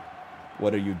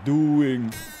 What are you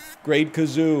doing? Great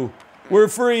kazoo. We're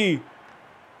free.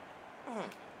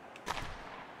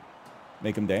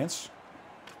 Make them dance.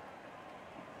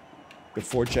 The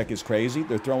forecheck is crazy.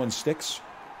 They're throwing sticks.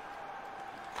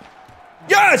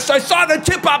 Yes! I saw the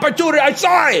tip opportunity! I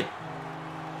saw it!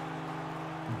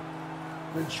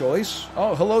 Good choice.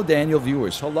 Oh, hello, Daniel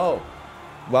viewers. Hello.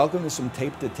 Welcome to some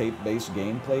tape-to-tape based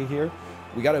gameplay here.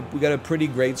 We got a pretty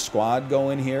great squad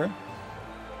going here.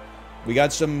 We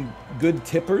got some good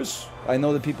tippers. I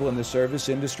know the people in the service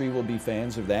industry will be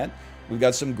fans of that. We've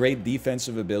got some great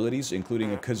defensive abilities,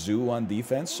 including a kazoo on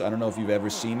defense. I don't know if you've ever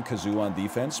seen kazoo on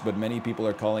defense, but many people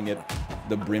are calling it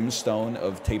the brimstone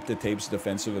of tape-to-tape's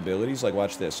defensive abilities. Like,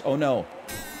 watch this. Oh, no.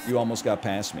 You almost got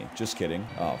past me. Just kidding.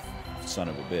 Oh, son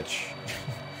of a bitch.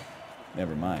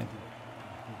 Never mind.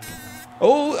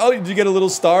 Oh, did you get a little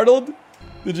startled?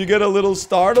 Did you get a little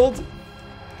startled?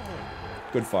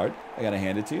 Good fart. I gotta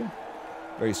hand it to you.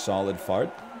 Very solid fart.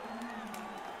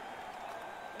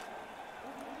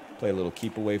 Play a little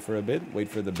keep away for a bit. Wait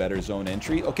for the better zone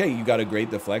entry. Okay, you got a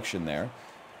great deflection there.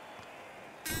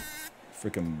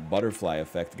 Freaking butterfly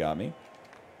effect got me.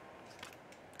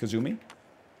 Kazumi.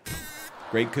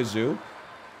 Great kazoo.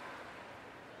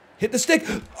 Hit the stick.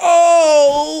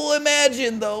 Oh,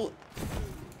 imagine though.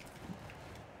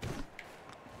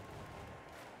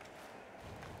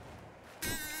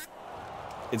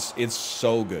 It's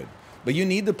so good. But you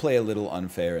need to play a little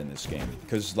unfair in this game.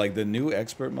 Because, like, the new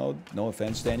expert mode... No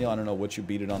offense, Daniel. I don't know what you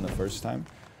beat it on the first time.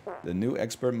 The new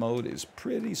expert mode is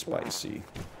pretty spicy.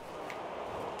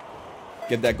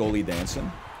 Get that goalie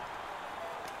dancing.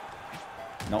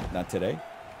 No, not today.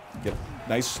 Get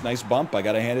nice bump. I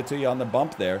gotta hand it to you on the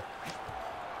bump there.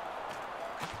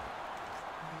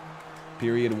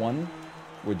 Period 1.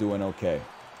 We're doing okay.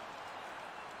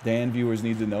 Dan viewers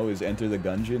need to know, is Enter the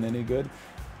Gungeon any good?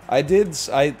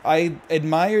 I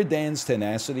admire Dan's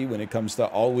tenacity when it comes to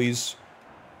always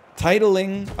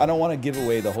titling. I don't want to give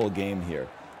away the whole game here.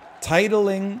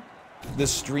 Titling the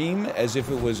stream as if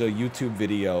it was a YouTube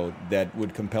video that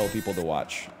would compel people to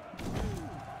watch.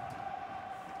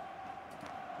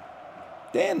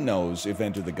 Dan knows if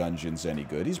Enter the Gungeon's any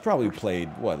good. He's probably played,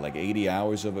 what, like 80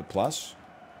 hours of it plus?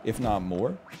 If not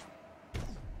more.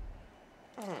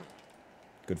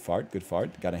 Good fart, good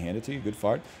fart. Gotta hand it to you, good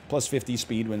fart. Plus 50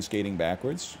 speed when skating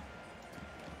backwards.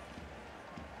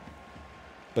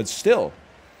 But still,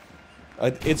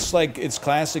 it's like, it's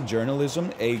classic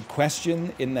journalism. A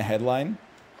question in the headline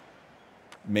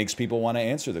makes people want to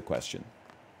answer the question.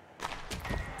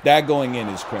 That going in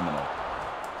is criminal.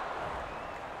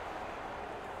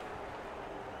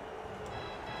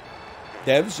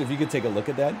 Devs, if you could take a look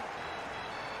at that.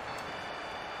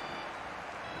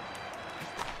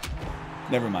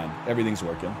 Never mind. Everything's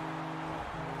working.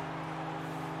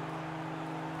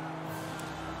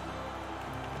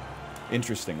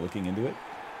 Interesting, looking into it.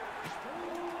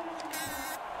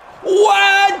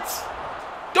 What?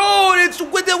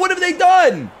 Dude, what have they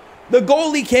done? The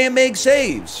goalie can't make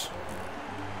saves.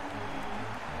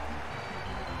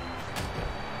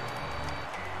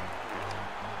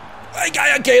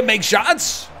 I can't make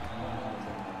shots.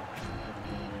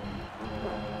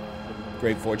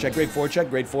 Great forecheck, great forecheck,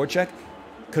 great forecheck.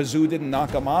 Kazoo didn't knock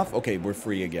him off. Okay, we're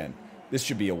free again. This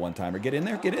should be a one-timer. Get in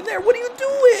there, get in there. What are you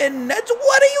doing?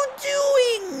 What are you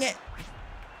doing?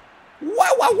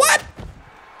 What?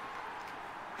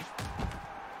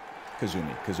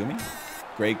 Kazumi.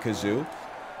 Great kazoo.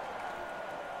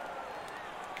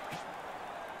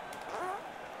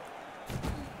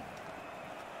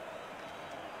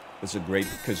 It's a great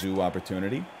kazoo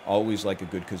opportunity. Always like a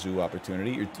good kazoo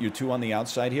opportunity. You're two on the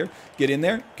outside here. Get in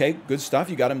there. Okay, good stuff.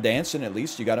 You got him dancing at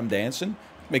least. You got him dancing.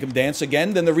 Make him dance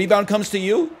again. Then the rebound comes to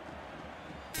you.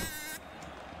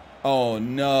 Oh,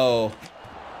 no.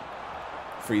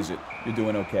 Freeze it. You're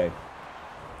doing okay.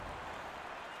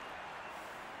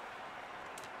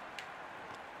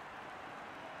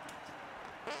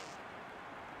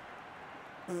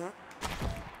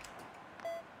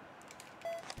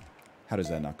 How does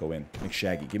that not go in?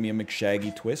 McShaggy. Give me a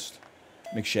McShaggy twist.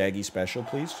 McShaggy special,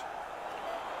 please.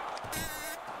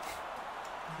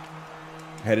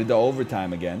 Headed to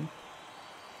overtime again.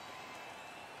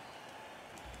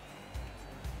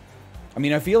 I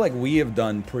mean, I feel like we have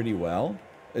done pretty well.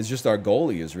 It's just our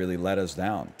goalie has really let us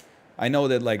down. I know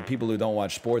that like people who don't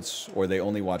watch sports or they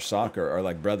only watch soccer are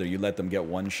like, brother, you let them get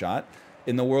one shot.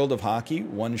 In the world of hockey,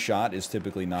 one shot is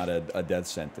typically not a death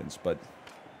sentence, but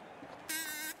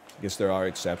I guess there are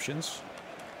exceptions.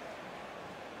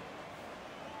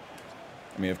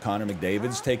 I mean, if Connor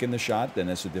McDavid's taken the shot, then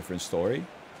that's a different story.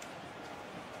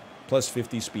 Plus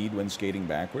 50 speed when skating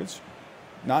backwards.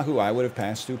 Not who I would have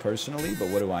passed to personally, but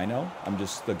what do I know? I'm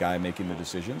just the guy making the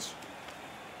decisions.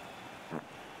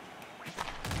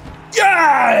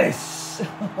 Yes!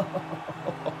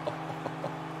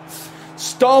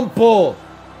 Stumple!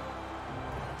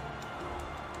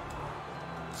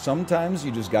 Sometimes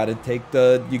you just gotta take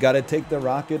the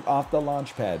rocket off the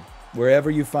launch pad. Wherever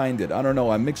you find it. I don't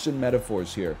know, I'm mixing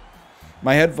metaphors here.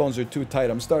 My headphones are too tight.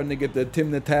 I'm starting to get the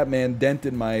Tim the Tap Man dent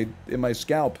in my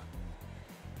scalp.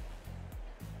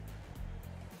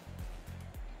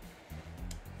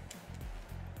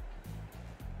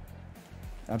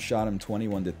 I've shot him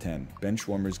 21 to 10. Bench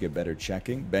warmers get better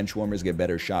checking. Bench warmers get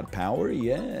better shot power.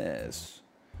 Yes.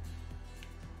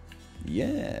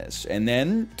 Yes. And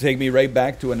then take me right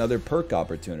back to another perk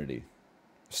opportunity.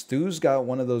 Stu's got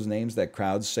one of those names that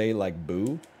crowds say like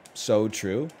boo. So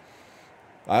true.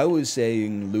 I was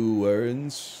saying Lou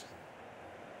Earns.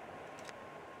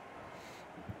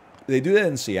 They do that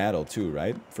in Seattle too,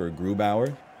 right? For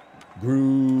Grubauer.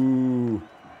 Gru.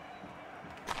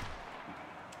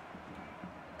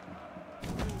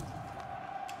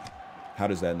 How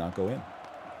does that not go in?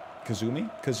 Kazumi?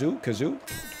 Kazoo?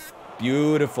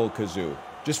 Beautiful Kazoo.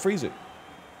 Just freeze it.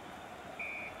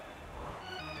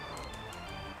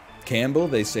 Campbell,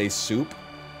 they say soup.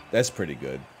 That's pretty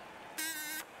good.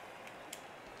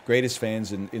 Greatest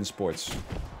fans in sports.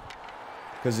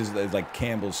 Because it's like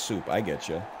Campbell's soup. I get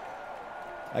you.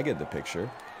 I get the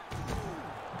picture.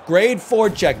 Grade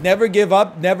 4 check. Never give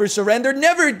up. Never surrender.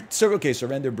 Never... Okay,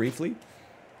 surrender briefly.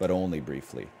 But only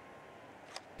briefly.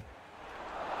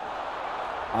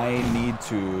 I need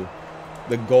to...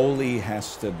 The goalie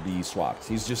has to be swapped.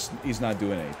 He's not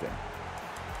doing anything.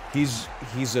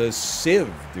 He's a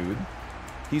sieve, dude.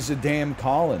 He's a damn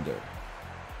colander.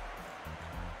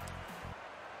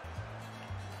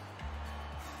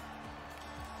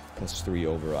 +3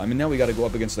 overall. I mean, now we got to go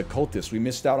up against the cultists. We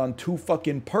missed out on 2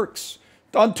 fucking perks.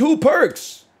 On 2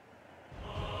 perks!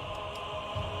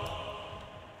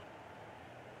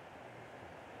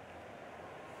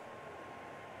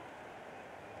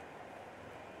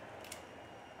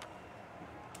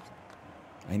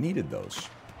 I needed those.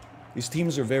 These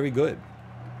teams are very good.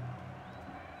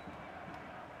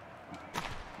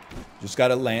 Just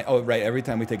gotta land. Oh, right. Every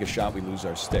time we take a shot, we lose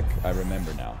our stick. I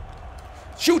remember now.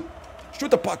 Shoot!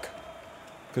 Shoot the puck!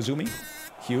 Kazumi.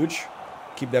 Huge.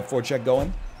 Keep that forecheck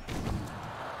going.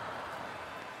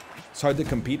 It's hard to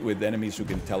compete with enemies who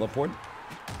can teleport.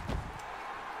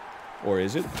 Or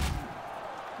is it?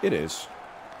 It is.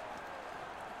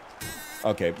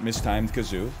 Okay, mistimed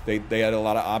Kazoo. They had a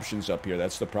lot of options up here.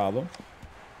 That's the problem.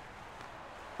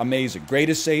 Amazing.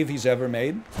 Greatest save he's ever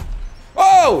made.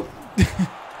 Oh!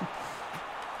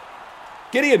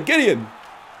 Gideon!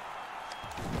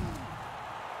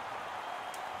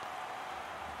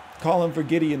 Call him for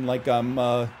Gideon like I'm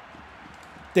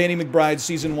Danny McBride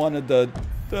season 1 of the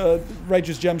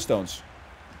Righteous Gemstones.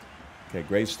 Okay,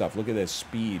 great stuff. Look at this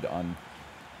speed on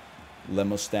Le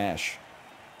Moustache.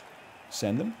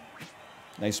 Send him.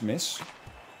 Nice miss.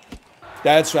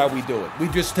 That's how we do it. We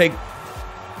just take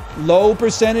low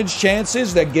percentage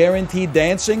chances that guarantee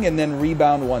dancing and then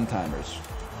rebound one-timers.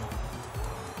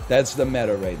 That's the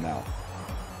meta right now.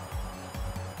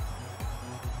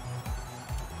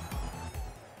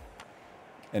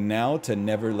 And now to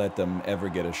never let them ever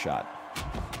get a shot.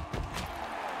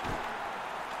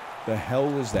 The hell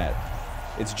was that?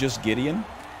 It's just Gideon,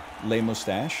 Le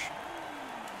Moustache.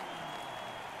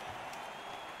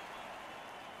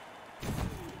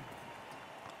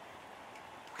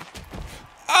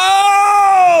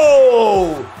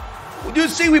 Oh! You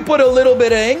see, we put a little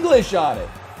bit of English on it.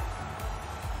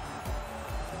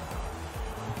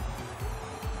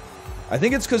 I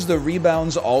think it's because the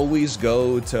rebounds always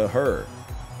go to her.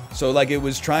 So, like, it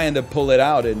was trying to pull it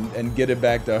out and get it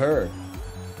back to her.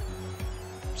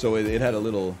 So it had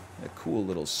a cool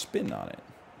little spin on it.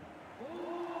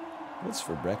 What's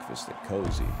for breakfast at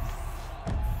Cozy?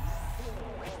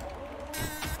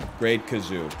 Great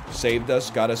Kazoo. Saved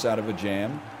us, got us out of a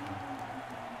jam.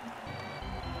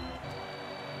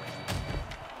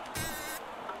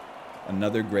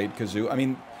 Another great Kazoo. I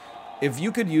mean, if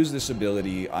you could use this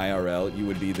ability IRL, you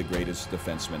would be the greatest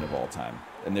defenseman of all time.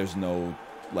 And there's no,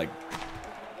 like,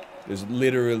 there's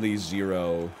literally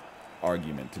zero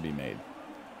argument to be made.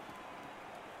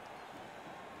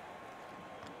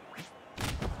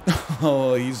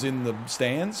 Oh, he's in the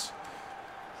stands?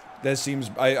 That seems...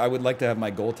 I would like to have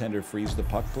my goaltender freeze the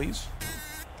puck, please.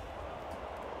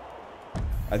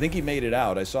 I think he made it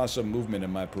out. I saw some movement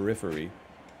in my periphery.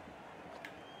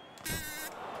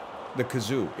 The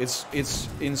kazoo. It's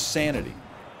insanity.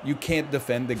 You can't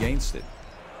defend against it.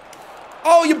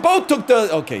 Oh, you both took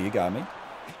the... Okay, you got me.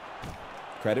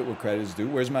 Credit where credit is due.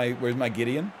 Where's my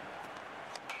Gideon?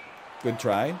 Good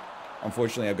try.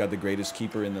 Unfortunately, I've got the greatest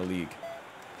keeper in the league.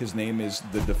 His name is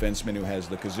the defenseman who has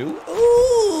the kazoo.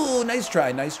 Ooh, nice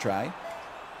try, nice try.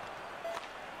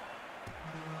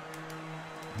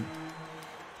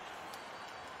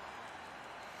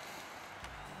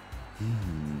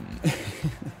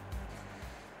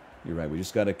 You're right, we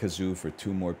just got a kazoo for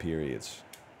 2 more periods.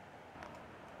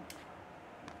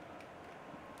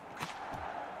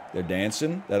 They're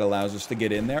dancing. That allows us to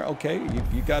get in there. Okay,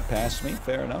 you got past me.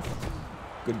 Fair enough.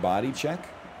 Good body check.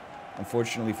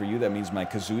 Unfortunately for you, that means my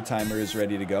kazoo timer is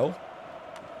ready to go.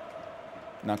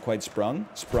 Not quite sprung.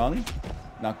 Sprung.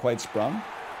 Not quite sprung.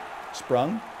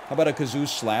 Sprung. How about a kazoo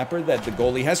slapper that the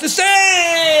goalie has to save?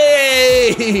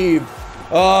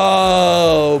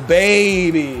 Oh,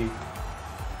 baby.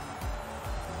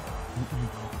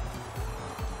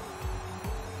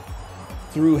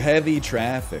 Through heavy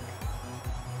traffic.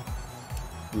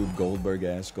 Rube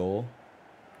Goldberg-ass goal.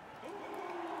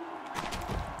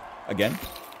 Again.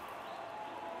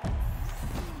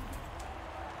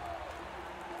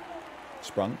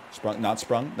 Sprung. Sprung. Not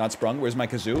sprung. Not sprung. Where's my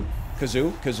kazoo?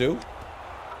 Kazoo. Kazoo.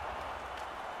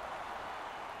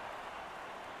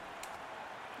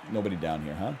 Nobody down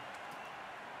here, huh?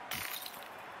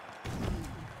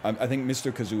 I think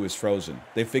Mr. Kazoo is frozen.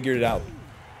 They figured it out.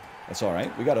 That's all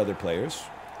right. We got other players.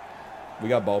 We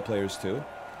got ball players, too.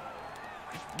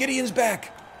 Gideon's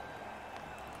back.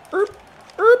 Erp.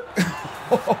 Erp.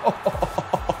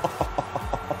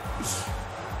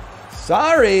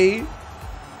 Sorry.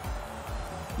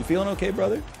 You feeling okay,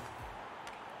 brother?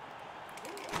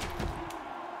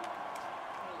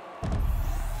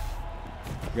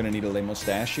 You're gonna need a lay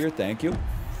mustache here. Thank you.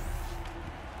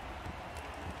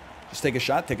 Just take a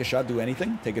shot. Take a shot. Do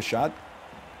anything. Take a shot.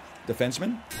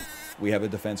 Defenseman. We have a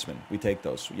defenseman. We take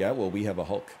those. Yeah, well, we have a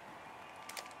Hulk.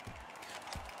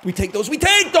 We take those. We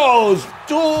take those!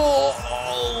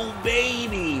 Oh,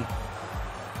 baby.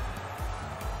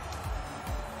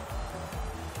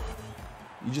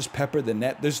 You just pepper the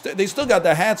net. They still got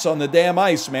the hats on the damn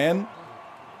ice, man.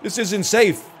 This isn't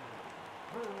safe.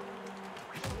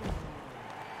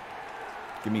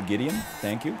 Give me Gideon.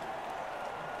 Thank you.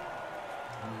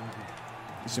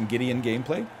 Some Gideon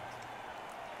gameplay.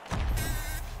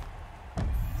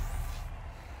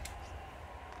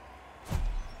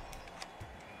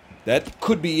 That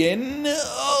could be in.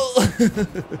 Oh.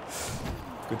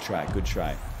 Good try, good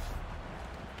try.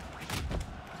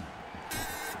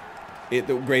 The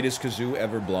greatest kazoo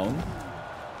ever blown.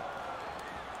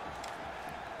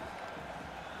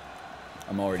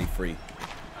 I'm already free.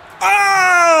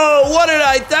 Oh! What did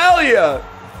I tell you?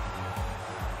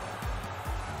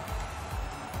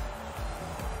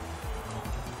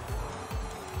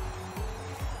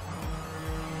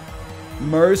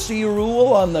 Mercy rule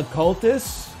on the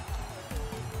cultists?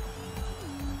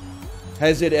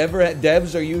 Has it ever...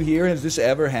 Devs, are you here? Has this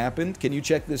ever happened? Can you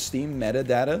check the Steam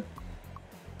metadata?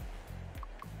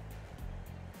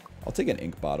 I'll take an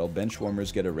ink bottle.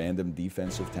 Benchwarmers get a random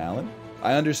defensive talent.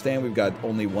 I understand we've got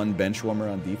only one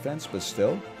benchwarmer on defense, but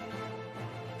still.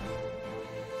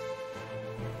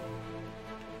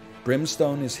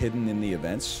 Brimstone is hidden in the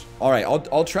events. Alright,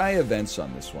 I'll try events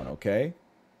on this one, okay?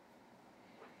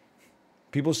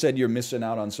 People said you're missing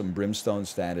out on some Brimstone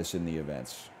status in the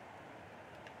events.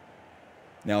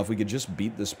 Now, if we could just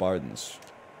beat the Spartans,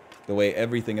 the way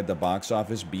everything at the box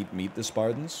office meet the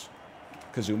Spartans,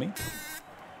 Kazumi.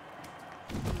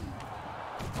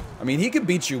 I mean, he could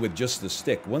beat you with just the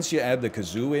stick. Once you add the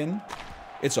kazoo in,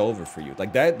 it's over for you.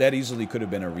 Like, that easily could have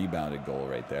been a rebounded goal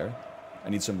right there. I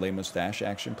need some lay mustache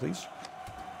action, please.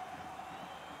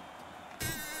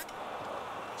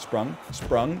 Sprung.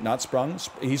 Sprung. Not sprung.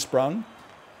 He sprung.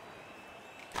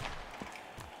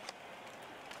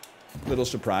 Little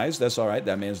surprise. That's all right.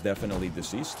 That man's definitely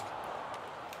deceased.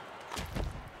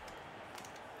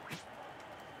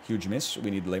 Huge miss. We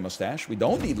need lay mustache. We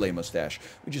don't need lay mustache.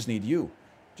 We just need you.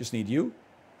 Just need you.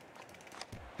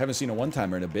 Haven't seen a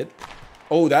one-timer in a bit.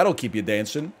 Oh, that'll keep you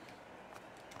dancing.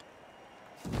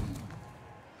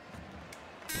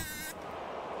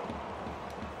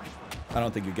 I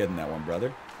don't think you're getting that one,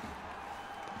 brother.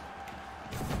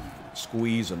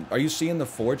 Squeeze him. Are you seeing the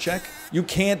forecheck? You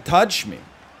can't touch me.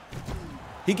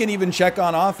 He can even check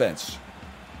on offense.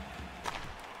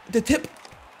 The tip.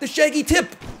 The shaggy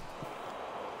tip.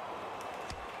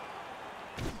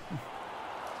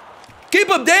 Keep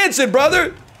him dancing,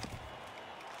 brother!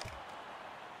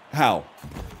 How?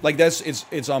 Like,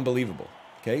 it's unbelievable.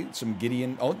 Okay, some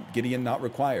Gideon. Oh, Gideon not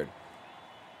required.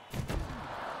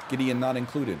 Gideon not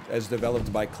included, as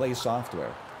developed by Clay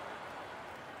Software.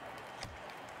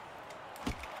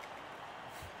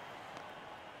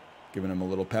 Giving him a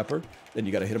little pepper. Then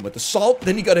you got to hit him with the salt.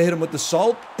 Then you got to hit him with the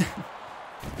salt.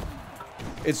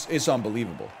 It's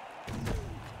unbelievable.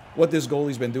 What this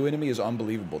goalie's been doing to me is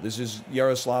unbelievable. This is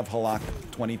Yaroslav Halak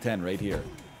 2010 right here.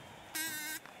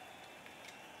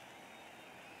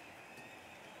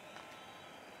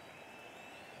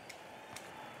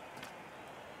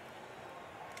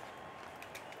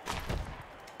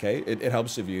 Okay, it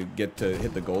helps if you get to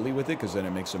hit the goalie with it, because then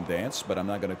it makes him dance, but I'm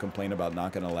not going to complain about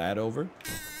knocking a lad over.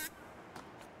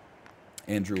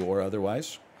 Andrew or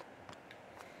otherwise.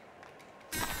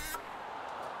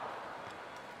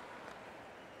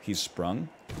 He's sprung.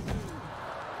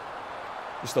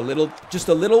 Just a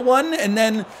little one, and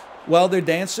then while they're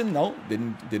dancing, no,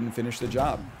 didn't finish the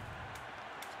job.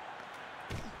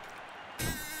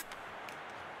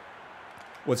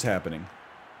 What's happening?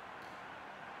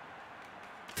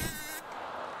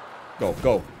 Go,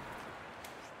 go.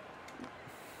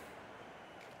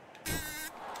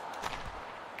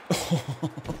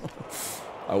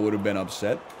 I would have been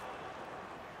upset.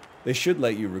 They should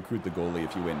let you recruit the goalie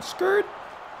if you win. Skirt!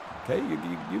 Okay,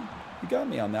 you got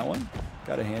me on that one.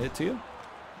 Gotta hand it to you.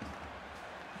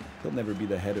 He'll never be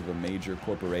the head of a major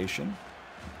corporation.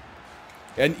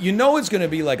 And you know it's going to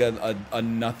be like a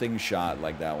nothing shot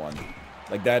like that one.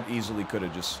 Like that easily could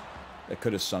have just... That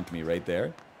could have sunk me right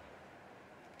there.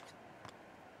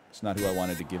 It's not who I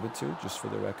wanted to give it to, just for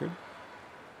the record.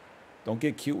 Don't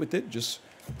get cute with it. Just...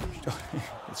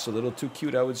 It's a little too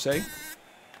cute, I would say.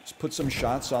 Just put some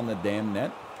shots on the damn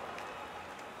net.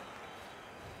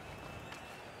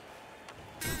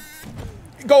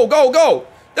 Go, go, go!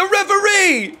 The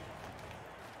referee!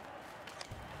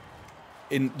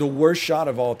 In the worst shot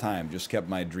of all time, just kept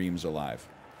my dreams alive.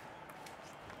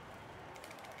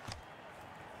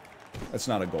 That's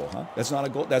not a goal, huh? That's not a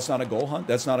goal? That's not a goal, huh?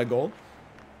 That's not a goal?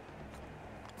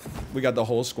 We got the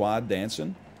whole squad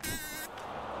dancing.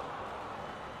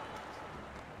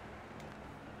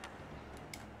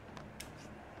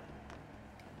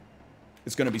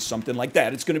 It's going to be something like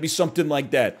that. It's going to be something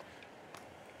like that.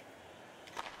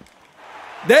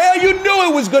 There, you knew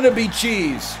it was going to be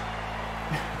cheese.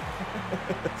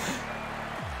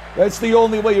 That's the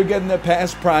only way you're getting that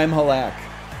past Prime Halak.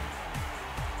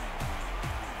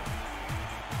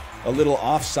 A little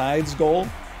offsides goal.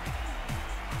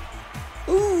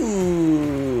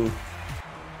 Ooh.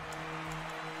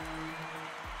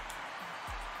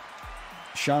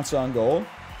 Shots on goal.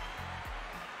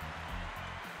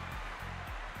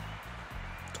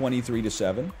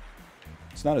 23-7.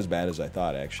 It's not as bad as I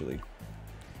thought, actually.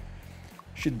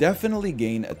 Should definitely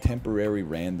gain a temporary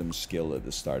random skill at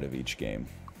the start of each game.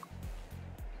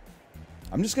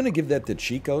 I'm just going to give that to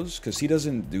Chico's, because he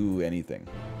doesn't do anything.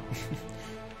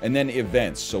 And then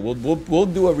events. So we'll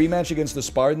do a rematch against the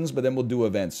Spartans, but then we'll do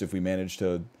events if we manage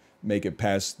to make it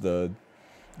past the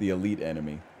elite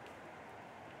enemy.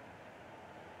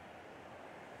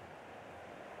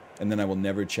 And then I will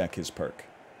never check his perk.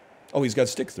 Oh, he's got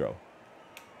stick throw.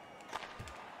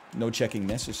 No checking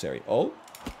necessary. Oh.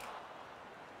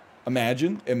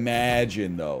 Imagine.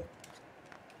 Imagine, though.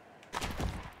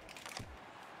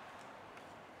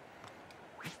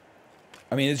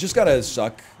 I mean, it's just gotta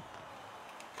suck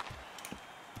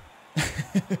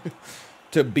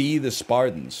to be the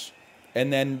Spartans.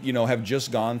 And then, you know, have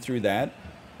just gone through that,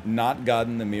 not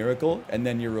gotten the miracle, and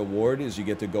then your reward is you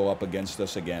get to go up against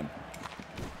us again.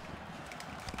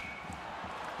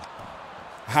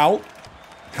 How?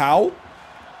 How?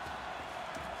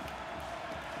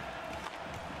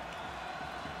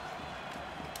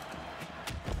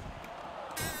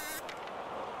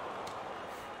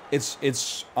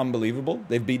 It's unbelievable.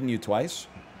 They've beaten you twice.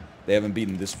 They haven't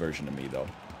beaten this version of me, though.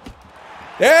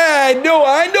 Yeah,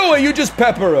 I knew it. You just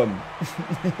pepper them.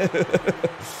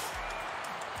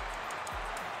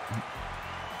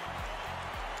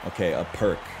 Okay, a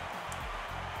perk.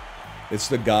 It's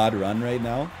the God run right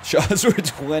now. Shots were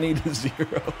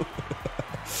 20-0.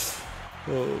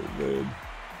 Oh, man.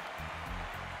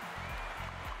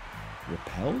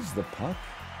 Repels the puck?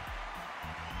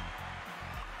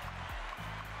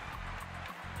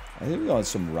 I think we want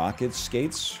some rocket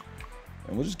skates.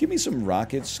 And we'll just give me some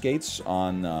rocket skates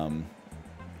on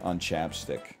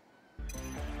chapstick.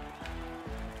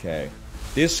 Okay.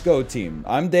 Disco team.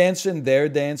 I'm dancing, they're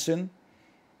dancing.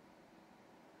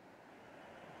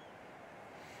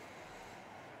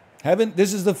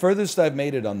 This is the furthest I've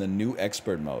made it on the new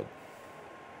expert mode.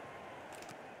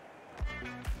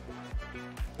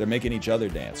 They're making each other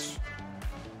dance.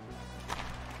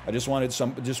 I just wanted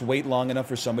just wait long enough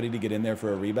for somebody to get in there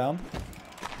for a rebound.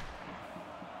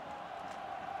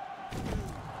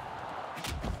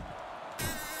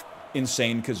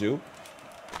 Insane kazoo.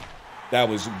 That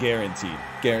was guaranteed.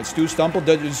 Stu Stumple,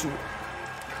 just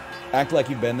act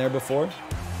like you've been there before.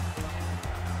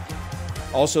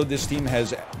 Also, this team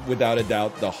has, without a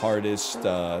doubt, the hardest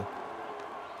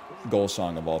goal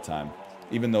song of all time.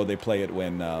 Even though they play it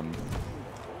when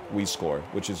we score,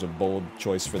 which is a bold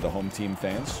choice for the home team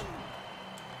fans.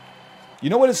 You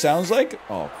know what it sounds like?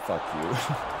 Oh, fuck you.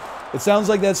 It sounds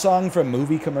like that song from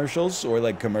movie commercials or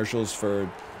like commercials for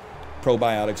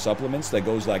probiotic supplements that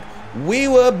goes like, we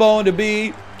were born to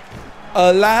be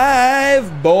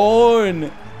alive,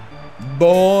 born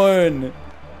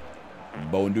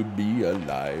to be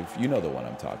alive. You know the one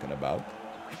I'm talking about.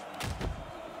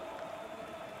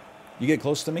 You get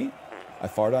close to me, I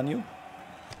fart on you.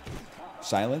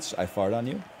 Silence, I fart on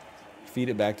you. Feed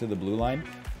it back to the blue line.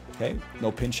 Okay,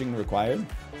 no pinching required.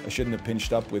 I shouldn't have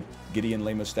pinched up with Gideon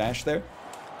Le Mustache there.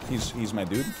 He's my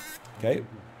dude. Okay,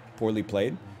 poorly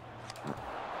played.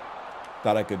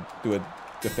 Thought I could do a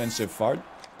defensive fart.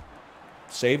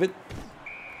 Save it.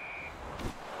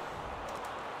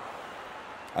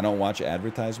 I don't watch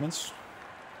advertisements.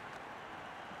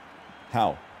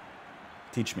 How?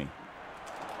 Teach me.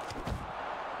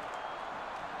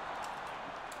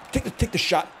 Take the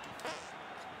shot.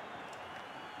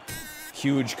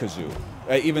 Huge kazoo.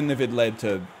 Even if it led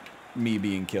to me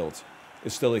being killed,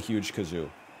 it's still a huge kazoo.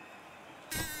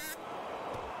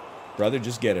 Brother,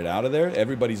 just get it out of there.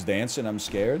 Everybody's dancing. I'm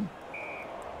scared.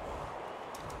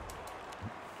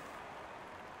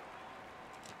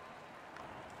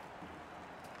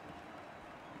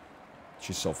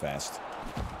 She's so fast.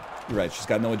 You're right. She's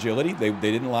got no agility. They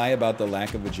didn't lie about the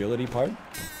lack of agility part.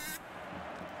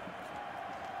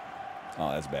 Oh,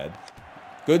 that's bad.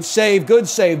 Good save,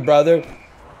 brother.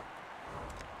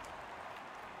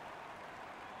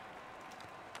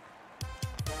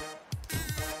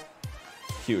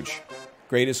 Huge.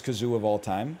 Greatest kazoo of all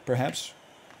time, perhaps.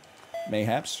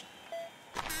 Mayhaps.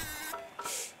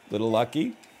 Little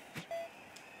lucky.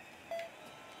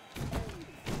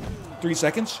 3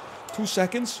 seconds. 2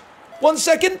 seconds. 1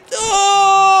 second.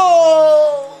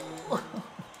 Oh!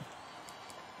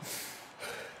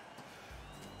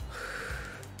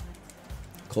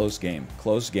 Close game.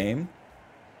 Close game.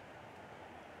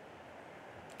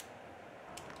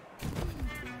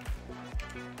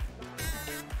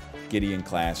 Gideon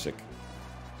classic.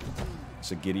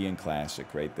 It's a Gideon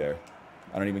classic right there.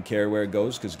 I don't even care where it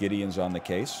goes because Gideon's on the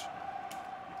case.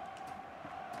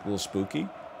 A little spooky.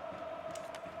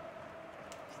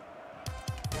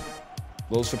 A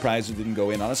little surprised it didn't go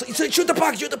in, honestly. Shoot the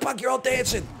puck, you're all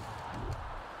dancing.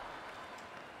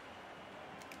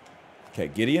 Okay,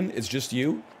 Gideon, it's just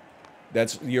you.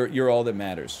 You're all that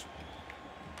matters.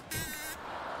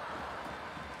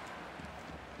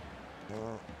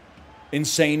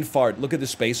 Insane fart. Look at the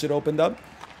space it opened up.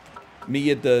 Me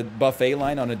at the buffet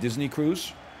line on a Disney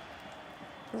cruise.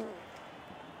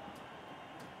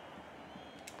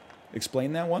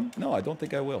 Explain that one? No, I don't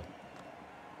think I will.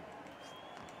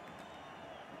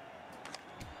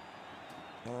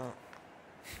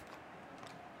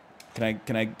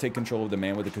 Can I take control of the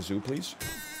man with the kazoo, please?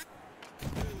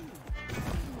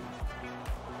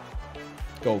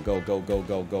 Go, go, go, go,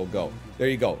 go, go, go. There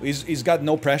you go. He's got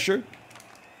no pressure.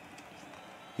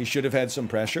 He should have had some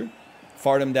pressure.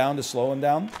 Fart him down to slow him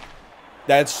down.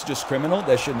 That's just criminal.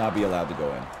 That should not be allowed to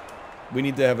go in. We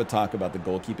need to have a talk about the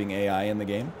goalkeeping AI in the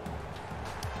game.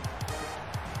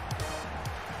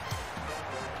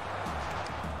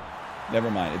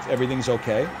 Never mind. Everything's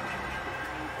okay.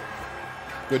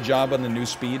 Good job on the new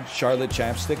speed, Charlotte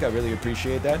chapstick. I really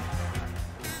appreciate that.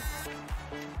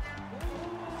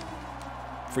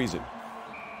 Freeze it.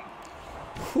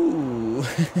 Whew.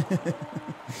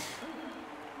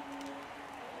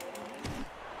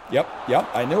 Yep,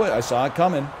 I knew it. I saw it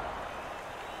coming.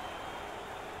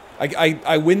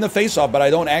 I win the face-off, but I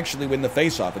don't actually win the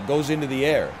face-off. It goes into the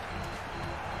air.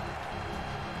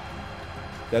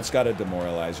 That's got to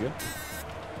demoralize you.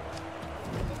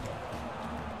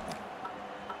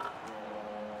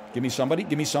 Give me somebody,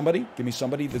 give me somebody, give me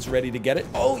somebody that's ready to get it.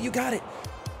 Oh, you got it.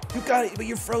 You got it, but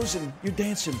you're frozen. You're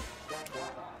dancing.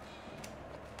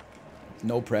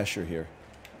 No pressure here.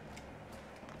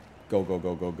 Go, go,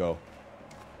 go, go, go.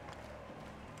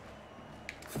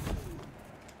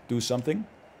 Do something.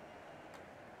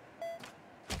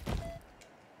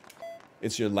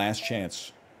 It's your last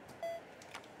chance.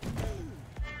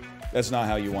 That's not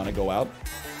how you want to go out.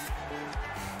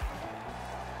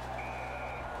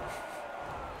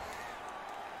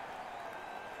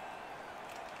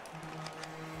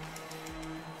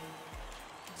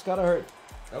 It's gotta hurt.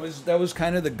 That was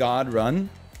kind of the God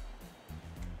run.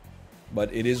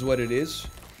 But it is what it is.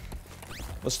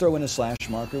 Let's throw in a slash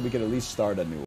marker. We could at least start a new